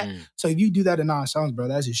this and that? So if you do that in 9 songs, bro,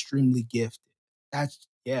 that's extremely gifted. That's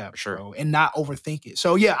for sure. Bro, and not overthink it.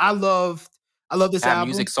 So yeah, I love this album.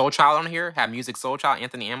 Music Soul Child on here. Have Music Soul Child,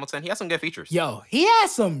 Anthony Hamilton. He has some good features. Yo, he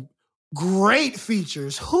has some great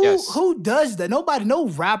features. Who does that? No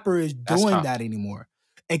rapper is doing that anymore.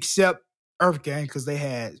 Except Earth Gang, because they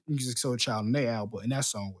had Music Soul Child on their album, and that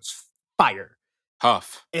song was fire.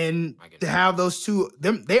 Tough. And to have those two,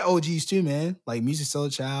 they OGs too, man. Like Music Soul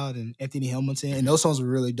Child and Anthony Hamilton, and those songs were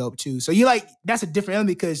really dope too. So that's a different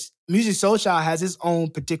element because Music Soul Child has its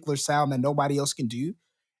own particular sound that nobody else can do.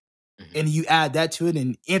 And you add that to it,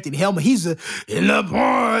 and Anthony Hamilton, he's in the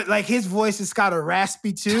part. Like his voice is kind of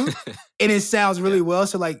raspy too, and it sounds really well.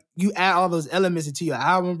 So you add all those elements into your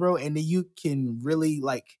album, bro, and then you can really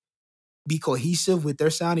be cohesive with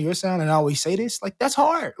their sound and your sound. And I always say this, that's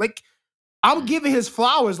hard. I'm giving his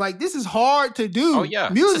flowers. This is hard to do. Oh yeah,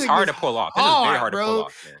 music this is hard to pull off. This is very hard to pull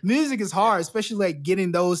off. Man. Music is hard, especially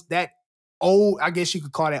getting that old. I guess you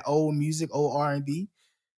could call that old music, old R&B.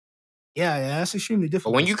 Yeah, that's extremely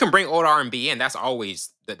difficult. But when you can bring old R&B in, that's always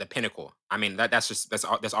the pinnacle. I mean,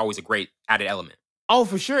 that's always a great added element. Oh,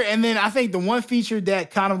 for sure. And then I think the one feature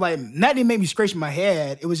that kind of not even made me scratch my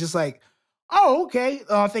head. It was just oh, okay.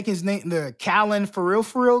 I think his name, the Callan For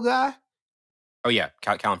Real guy. Oh yeah,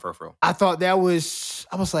 Callan For Real. I thought that was.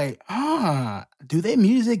 I was like, do their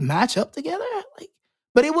music match up together?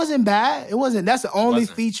 But it wasn't bad. It wasn't. That's the only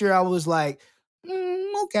feature I was like.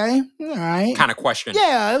 Okay, all right. Kind of question.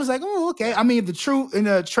 Yeah, it was like, oh, okay. I mean, the Truth in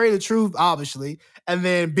the Trey the Truth, obviously, and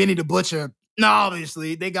then Benny the Butcher. No,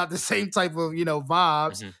 obviously, they got the same type of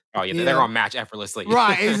vibes. Oh yeah, they're gonna match effortlessly.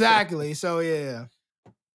 Right, exactly. So yeah,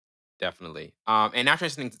 definitely. And now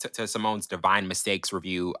transitioning to Simone's Divine Mistakes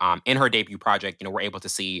review. In her debut project, we're able to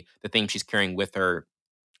see the theme she's carrying with her.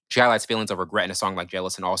 She highlights feelings of regret in a song like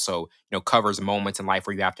Jealous, and also, covers moments in life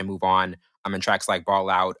where you have to move on. In tracks like Ball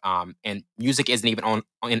Out. And music isn't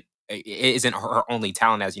isn't her only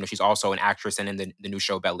talent, as she's also an actress and in the new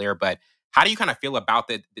show Bel Air. But how do you kind of feel about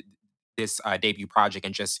this debut project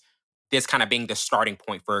and just this kind of being the starting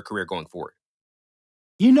point for her career going forward?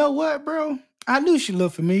 You know what, bro? I knew she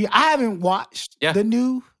looked familiar. I haven't watched the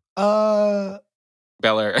new Bel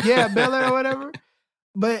Air. Yeah, Bel Air or whatever.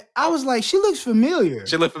 But I was like, she looks familiar.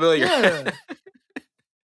 She looked familiar. Yeah.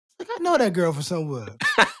 I know that girl from somewhere.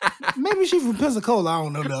 Maybe she's from Pensacola. I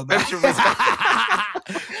don't know nothing about.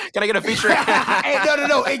 Can I get a feature? Hey,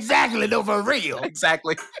 no. Exactly. No, for real.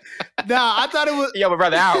 Exactly. Nah, I thought it was. Yo, my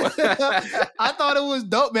brother out. I thought it was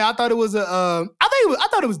dope, man. I thought it was I think I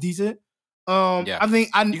thought it was decent. I think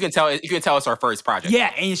you can tell it's our first project.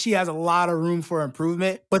 Yeah, and she has a lot of room for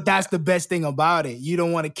improvement, but that's the best thing about it. You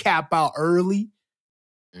don't want to cap out early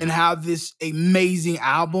and have this amazing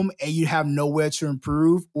album and you have nowhere to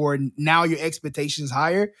improve, or now your expectations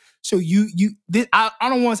higher. So I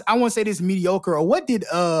want to say this mediocre, or what did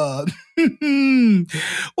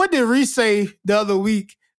Reese say the other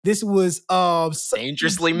week? This was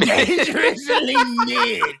dangerously mid. Dangerously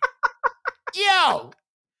mid. Yo,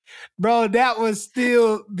 bro, that was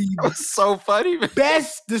still that was so funny.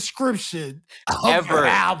 Best description of your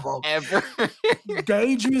album ever.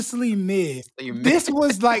 Dangerously mid. This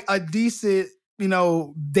was like a decent,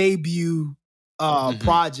 debut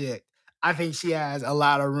project. I think she has a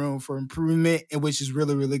lot of room for improvement, and which is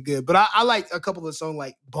really, really good. But I like a couple of songs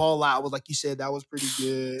like Ball Out was, like you said, that was pretty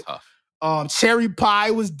good. Tough. Cherry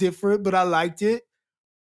Pie was different, but I liked it.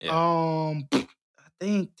 Yeah. I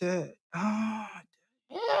think that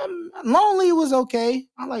Lonely was okay.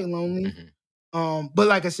 I like Lonely. But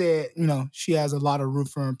like I said, she has a lot of room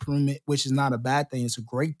for improvement, which is not a bad thing. It's a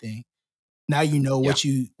great thing. Now you know where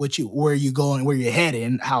you're going, where you're headed,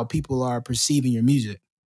 and how people are perceiving your music.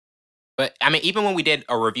 But I mean, even when we did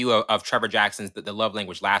a review of Trevor Jackson's the Love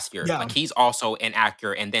Language last year, like he's also an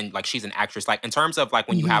actor, and then like she's an actress. Like in terms of like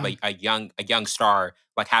when you have a young star,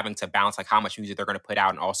 like having to balance like how much music they're going to put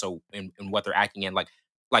out, and also in what they're acting in, like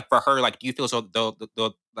for her, like do you feel so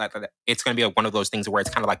like it's going to be one of those things where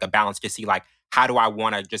it's kind of like a balance to see like how do I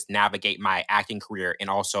want to just navigate my acting career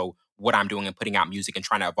and also what I'm doing and putting out music and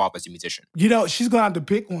trying to evolve as a musician. She's going to have to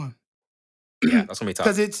pick one. Yeah, that's going to be tough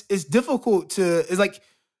because it's difficult to. It's like.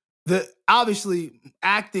 Obviously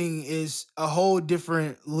acting is a whole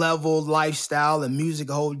different level lifestyle, and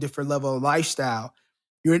music a whole different level of lifestyle.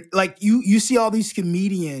 You're like you see all these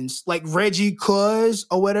comedians like Reggie Cuz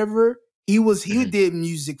or whatever. He did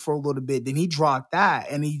music for a little bit, then he dropped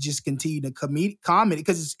that and he just continued to comedy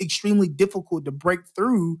because it's extremely difficult to break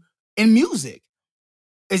through in music.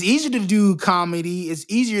 It's easier to do comedy, it's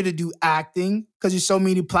easier to do acting because there's so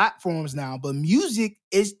many platforms now, but music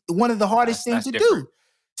is one of the hardest things to do.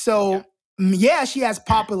 So, she has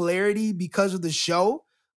popularity because of the show,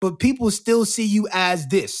 but people still see you as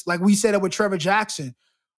this. Like we said it with Trevor Jackson.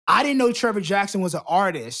 I didn't know Trevor Jackson was an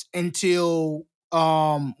artist until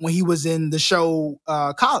when he was in the show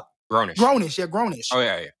Grownish. Oh,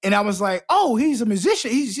 yeah. And I was like, oh, he's a musician.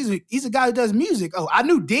 He's a guy who does music. Oh, I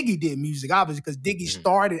knew Diggy did music, obviously, because Diggy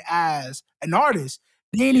started as an artist.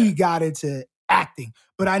 Then he got into acting.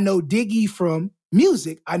 But I know Diggy from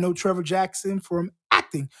music. I know Trevor Jackson from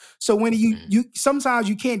acting. So when you sometimes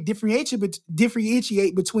you can't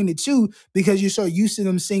differentiate between the two because you're so used to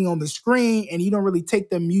them singing on the screen and you don't really take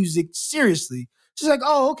their music seriously. It's just like,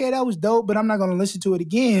 oh, okay, that was dope, but I'm not going to listen to it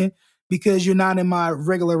again because you're not in my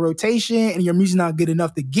regular rotation and your music's not good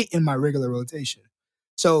enough to get in my regular rotation.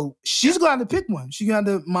 So she's going to pick one. She's going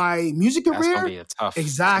to my music career. That's going to be a tough,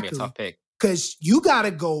 exactly. That's gonna be a tough pick. Because you got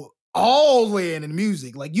to go all the way in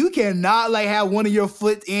music. Like you cannot like have one of your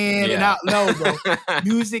foot in and out. No, bro.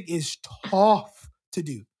 Music is tough to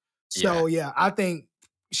do. So I think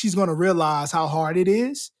she's going to realize how hard it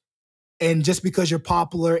is. And just because you're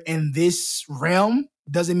popular in this realm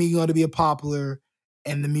doesn't mean you're going to be a popular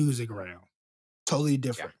in the music realm. Totally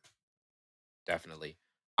different. Yeah. Definitely.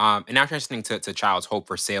 And now transitioning to Child's Hope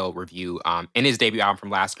for Sale review. In his debut album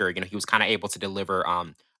from last year, he was kind of able to deliver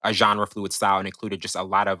a genre fluid style and included just a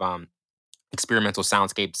lot of experimental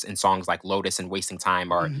soundscapes in songs like Lotus and Wasting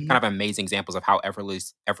Time are kind of amazing examples of how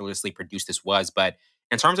effortlessly produced this was. But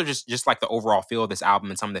in terms of just like the overall feel of this album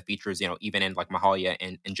and some of the features, even in like Mahalia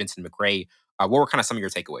and Jensen McRae, what were kind of some of your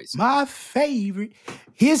takeaways? My favorite,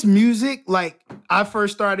 his music, like I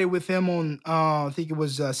first started with him on, I think it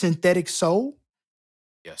was Synthetic Soul.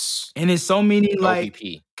 Yes. And there's so many like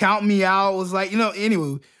OVP. Count Me Out was like,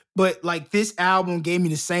 anyway, but like this album gave me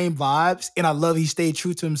the same vibes and I love he stayed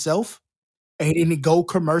true to himself and he didn't go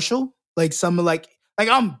commercial. Like some like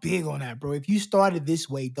I'm big on that, bro. If you started this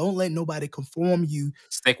way, don't let nobody conform you.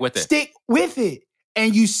 Stick with it. Stick with it.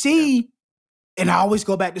 And you see, and I always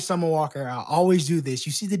go back to Summer Walker. I always do this.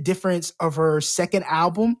 You see the difference of her second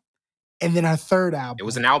album and then her third album. It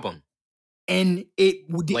was an album. And it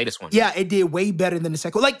latest one. Yeah, it did way better than the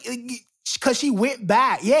second. Like, because she went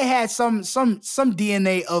back. Yeah, it had some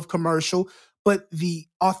DNA of commercial, but the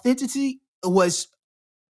authenticity was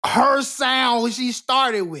her sound she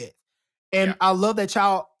started with. And I love that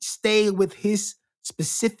Child stayed with his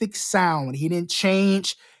specific sound. He didn't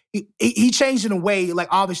change. He changed in a way, like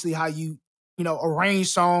obviously how you arrange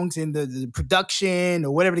songs and the production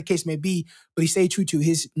or whatever the case may be, but he stayed true to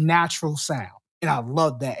his natural sound. And I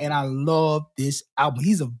love that. And I love this album.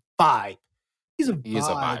 He's a vibe. He's a He is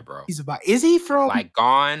a vibe, bro. He's a vibe. Is he from like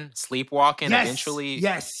Gone, Sleepwalking, yes, eventually?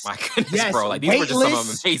 Yes. My goodness, yes. bro. Like these were just some of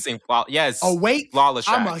them amazing flawless tracks.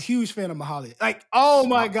 I'm a huge fan of Mahalia. Like, oh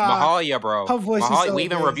my God. Mahalia, bro. Her voice is so we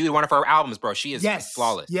even good. reviewed one of her albums, bro. She is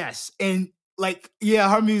flawless. Yes. And like,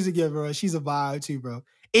 yeah, her music, yeah, bro. She's a vibe too, bro.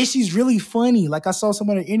 And she's really funny. Like I saw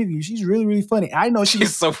someone in an interview. She's really, really funny. I know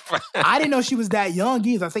she's so funny. I didn't know she was that young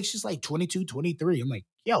either. I think she's like 22, 23. I'm like,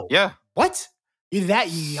 yo, yeah. What? You're that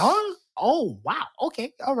young? Oh, wow.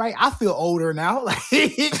 Okay. All right. I feel older now.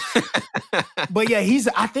 But yeah,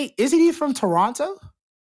 isn't he from Toronto?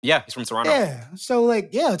 Yeah, he's from Toronto. Yeah. So like,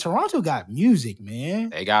 yeah, Toronto got music, man.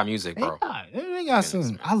 They got music, bro. They got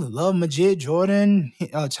some. I love Majid Jordan,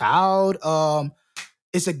 Child.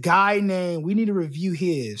 It's a guy named, we need to review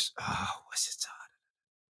his. Oh, what's his title?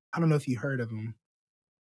 I don't know if you heard of him.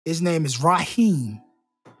 His name is Raheem.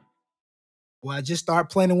 Well, I just started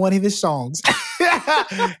playing one of his songs.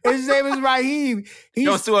 His name is Raheem.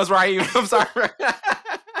 Don't sue us, Raheem. I'm sorry.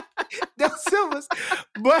 Don't sue us.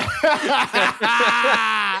 But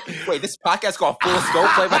wait, this podcast called Full Scope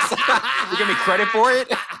Play by Side. You give me credit for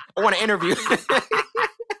it? I want to interview.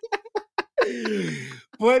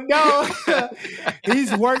 But no,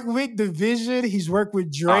 he's worked with Division. He's worked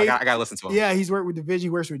with Drake. I gotta listen to him. Yeah, he's worked with Division. He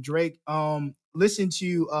works with Drake. Listen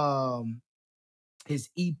to his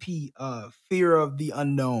EP, Fear of the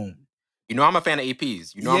Unknown. You know I'm a fan of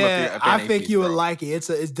EPs. You know I'm a fan I of think EPs, you would bro. like it.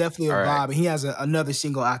 It's definitely a vibe. And he has another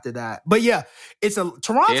single after that. But yeah,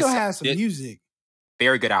 Toronto has some music.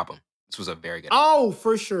 Very good album. This was a very good album. Oh,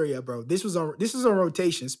 for sure, yeah, bro. This is a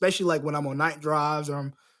rotation, especially like when I'm on night drives or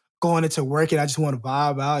I'm going into work and I just want to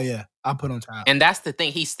vibe out. Yeah, I put on time. And that's the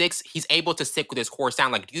thing. He's able to stick with his core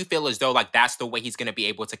sound. Like, do you feel as though like that's the way he's going to be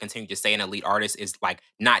able to continue to stay an elite artist is like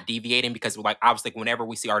not deviating? Because like obviously whenever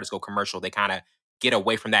we see artists go commercial, they kind of get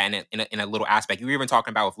away from that in a little aspect. You were even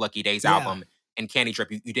talking about with Lucky Daye's album and Candy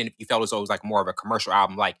Drip. You felt as though it was like more of a commercial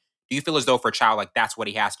album. Like, do you feel as though for Child like that's what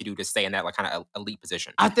he has to do to stay in that like kind of elite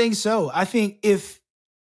position? I think so. I think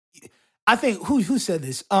who said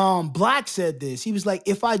this? Black said this. He was like,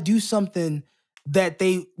 if I do something that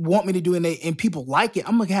they want me to do and people like it,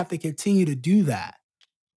 I'm gonna have to continue to do that.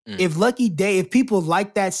 If Lucky Daye, if people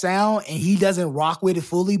like that sound and he doesn't rock with it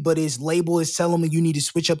fully, but his label is telling him you need to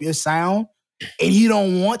switch up your sound, and you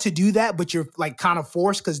don't want to do that, but you're like kind of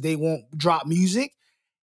forced because they won't drop music,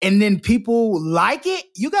 and then people like it,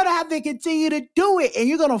 you gotta have to continue to do it, and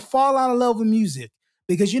you're gonna fall out of love with music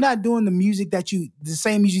because you're not doing the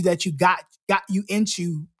same music that you got you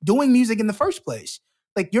into doing music in the first place.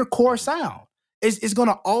 Like your core sound. It's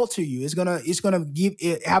gonna alter you. It's gonna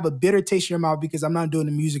have a bitter taste in your mouth because I'm not doing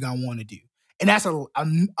the music I want to do. And that's a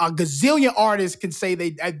gazillion artists can say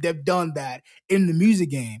they've done that in the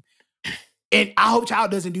music game. And I hope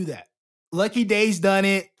Child doesn't do that. Lucky Daye's done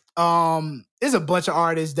it. There's a bunch of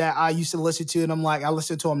artists that I used to listen to, and I'm like, I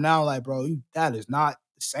listen to them now, like, bro, that is not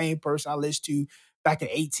the same person I listened to back at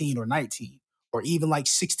 18 or 19 or even like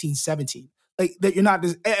 16, 17. Like that, you're not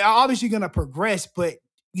obviously gonna progress, but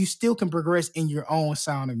you still can progress in your own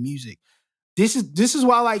sound of music. This is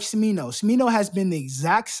why I like Smino. Smino has been the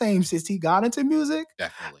exact same since he got into music.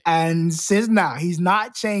 Definitely. And since now, he's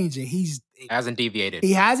not changing. He hasn't deviated.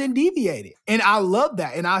 He hasn't deviated. And I love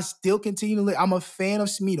that. And I still continue to I'm a fan of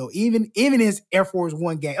Smino. Even his Air Force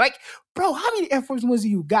One game. Like, bro, how many Air Force Ones do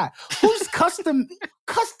you got? Who's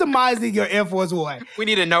customizing your Air Force One? We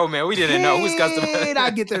need to know, man. We didn't know who's customizing.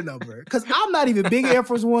 I get their number. Because I'm not even big Air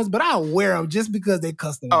Force Ones, but I wear them just because they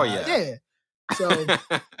customized. Oh, yeah. Yeah. So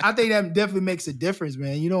I think that definitely makes a difference,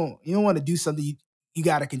 man. You don't want to do something you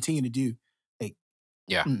got to continue to do. Like,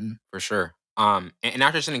 for sure. And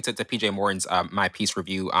after listening to PJ Morton's My Peace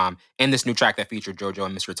review, and this new track that featured JoJo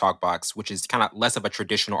and Mr. Talkbox, which is kind of less of a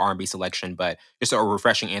traditional R&B selection, but just a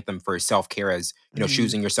refreshing anthem for self-care as,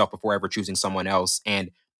 choosing yourself before ever choosing someone else.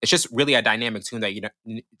 And it's just really a dynamic tune that,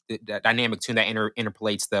 the dynamic tune that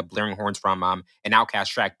interpolates the blaring horns from an Outkast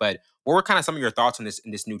track. But what were kind of some of your thoughts on this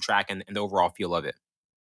new track and the overall feel of it?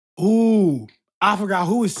 Ooh, I forgot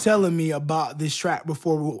who was telling me about this track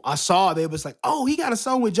before I saw it. It was like, oh, he got a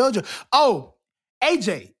song with JoJo. Oh,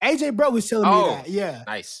 AJ Bro was telling me that. Yeah.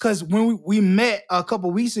 Nice. Because when we met a couple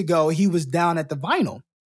weeks ago, he was down at the Vinyl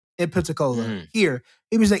in Pensacola here.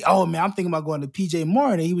 He was like, oh, man, I'm thinking about going to PJ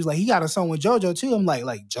Morton. And he was like, he got a song with JoJo too. I'm like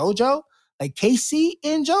JoJo? Like KC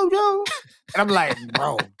and JoJo? And I'm like,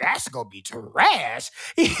 bro, that's going to be trash.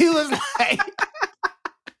 He was like...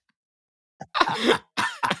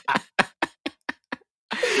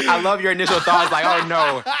 I love your initial thoughts, like, oh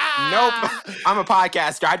no, Nope. I'm a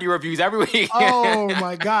podcaster. I do reviews every week. Oh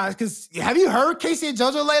my gosh. Because have you heard Casey and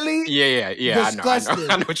JoJo lately? Yeah. Disgusting.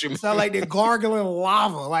 I know what you mean. Sound like they're gargling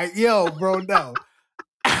lava. Like, yo, bro, no.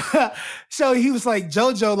 So he was like,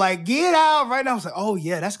 JoJo, like, get out right now. I was like, oh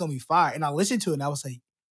yeah, that's gonna be fire. And I listened to it and I was like,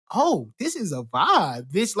 oh, this is a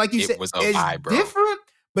vibe. This, like you said, was a it's vibe, bro. different,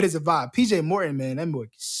 but it's a vibe. PJ Morton, man, that boy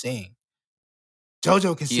can sing.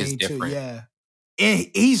 JoJo can He is sing too, different. yeah. And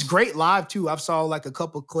he's great live too. I've saw like a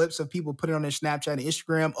couple clips of people putting on their Snapchat and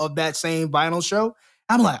Instagram of that same vinyl show.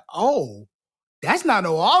 I'm like, oh, that's not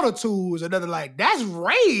no auto-tunes or nothing, like that's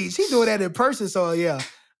rage. He's doing that in person. So yeah,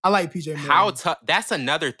 I like PJ Morton. How tough? That's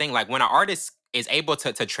another thing. Like when an artist is able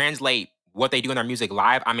to translate what they do in their music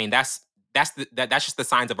live, I mean, that's just the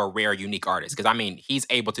signs of a rare, unique artist. Because I mean, he's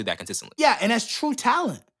able to do that consistently. Yeah, and that's true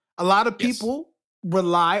talent. A lot of people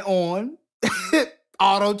rely on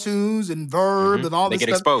auto-tunes and verb and all this stuff.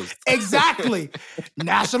 They get exposed. Exactly.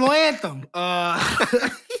 National anthem.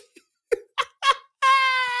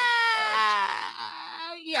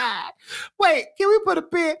 Yeah. Wait, can we put a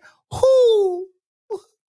pin? Who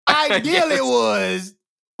ideal it was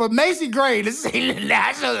for Macy Gray to sing the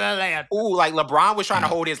national anthem? Ooh, like LeBron was trying to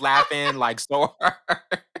hold his laugh in like so hard.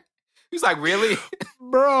 He's like, really?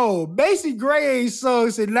 Bro, Macy Gray ain't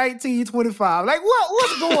sung since 1925. Like,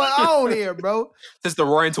 what's going on here, bro? Since the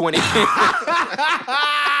Roaring 20.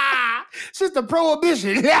 Since the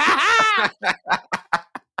Prohibition.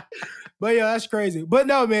 But yeah, that's crazy. But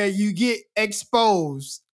no, man, you get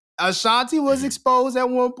exposed. Ashanti was exposed at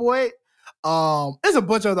one point. There's a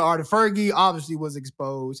bunch of other artists. Fergie obviously was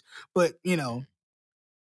exposed. But, you know,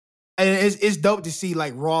 and it's dope to see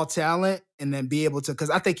like raw talent and then be able to, because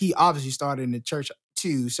I think he obviously started in the church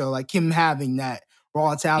too. So like him having that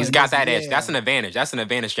raw talent. He's got that edge. That's an advantage. That's an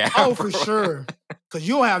advantage, Chad. Oh, for sure. Because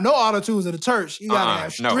you don't have no auto-tunes in the church. You got to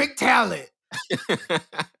have strict talent.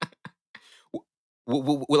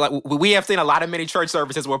 We have seen a lot of many church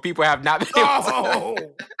services where people have not been able to.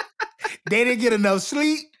 They didn't get enough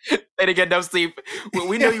sleep. They didn't get enough sleep.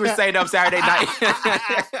 We knew you were staying up Saturday night.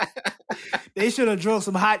 They should have drunk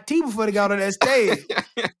some hot tea before they got on that stage.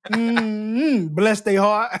 Bless their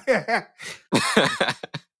heart.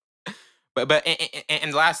 But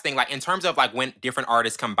and the last thing, like in terms of like when different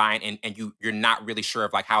artists combine and you're not really sure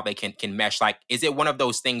of like how they can mesh, like is it one of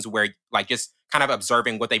those things where like just kind of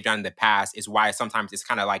observing what they've done in the past is why sometimes it's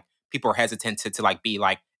kind of like people are hesitant to like be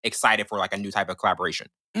like excited for like a new type of collaboration?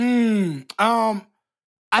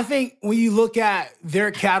 I think when you look at their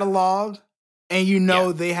catalog and you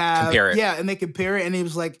know they have compare it. Yeah, and they compare it, and it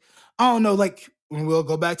was like, I don't know, like we'll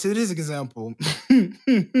go back to this example.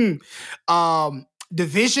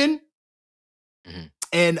 Division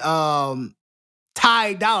and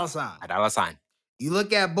Ty Dolla $ign. You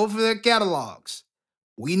look at both of their catalogs,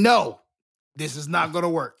 we know this is not gonna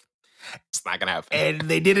work. It's not gonna happen. And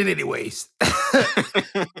they did it anyways.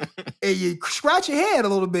 And you scratch your head a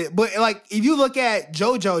little bit. But like if you look at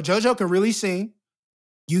JoJo can really sing.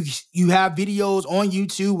 You have videos on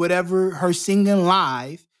YouTube, whatever, her singing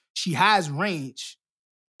live. She has range.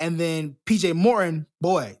 And then PJ Morton,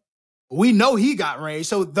 boy, we know he got range.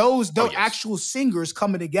 So those actual singers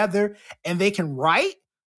coming together and they can write,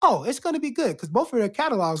 it's gonna be good. Because both of their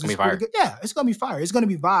catalogs is pretty good. Yeah, it's gonna be fire. It's gonna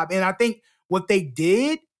be vibe. And I think what they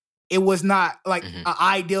did, it was not like an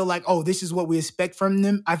ideal, like, this is what we expect from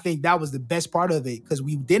them. I think that was the best part of it because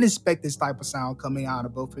we didn't expect this type of sound coming out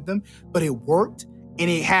of both of them, but it worked and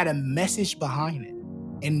it had a message behind it.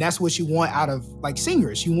 And that's what you want out of like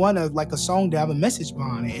singers. You want a song to have a message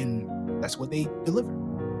behind it, and that's what they delivered.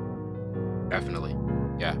 Definitely.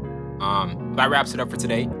 Yeah. That wraps it up for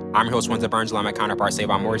today. I'm your host, Windsor Burns, along with my counterpart,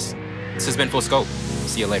 Savon Morris. This has been Full Scope.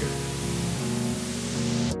 See you later.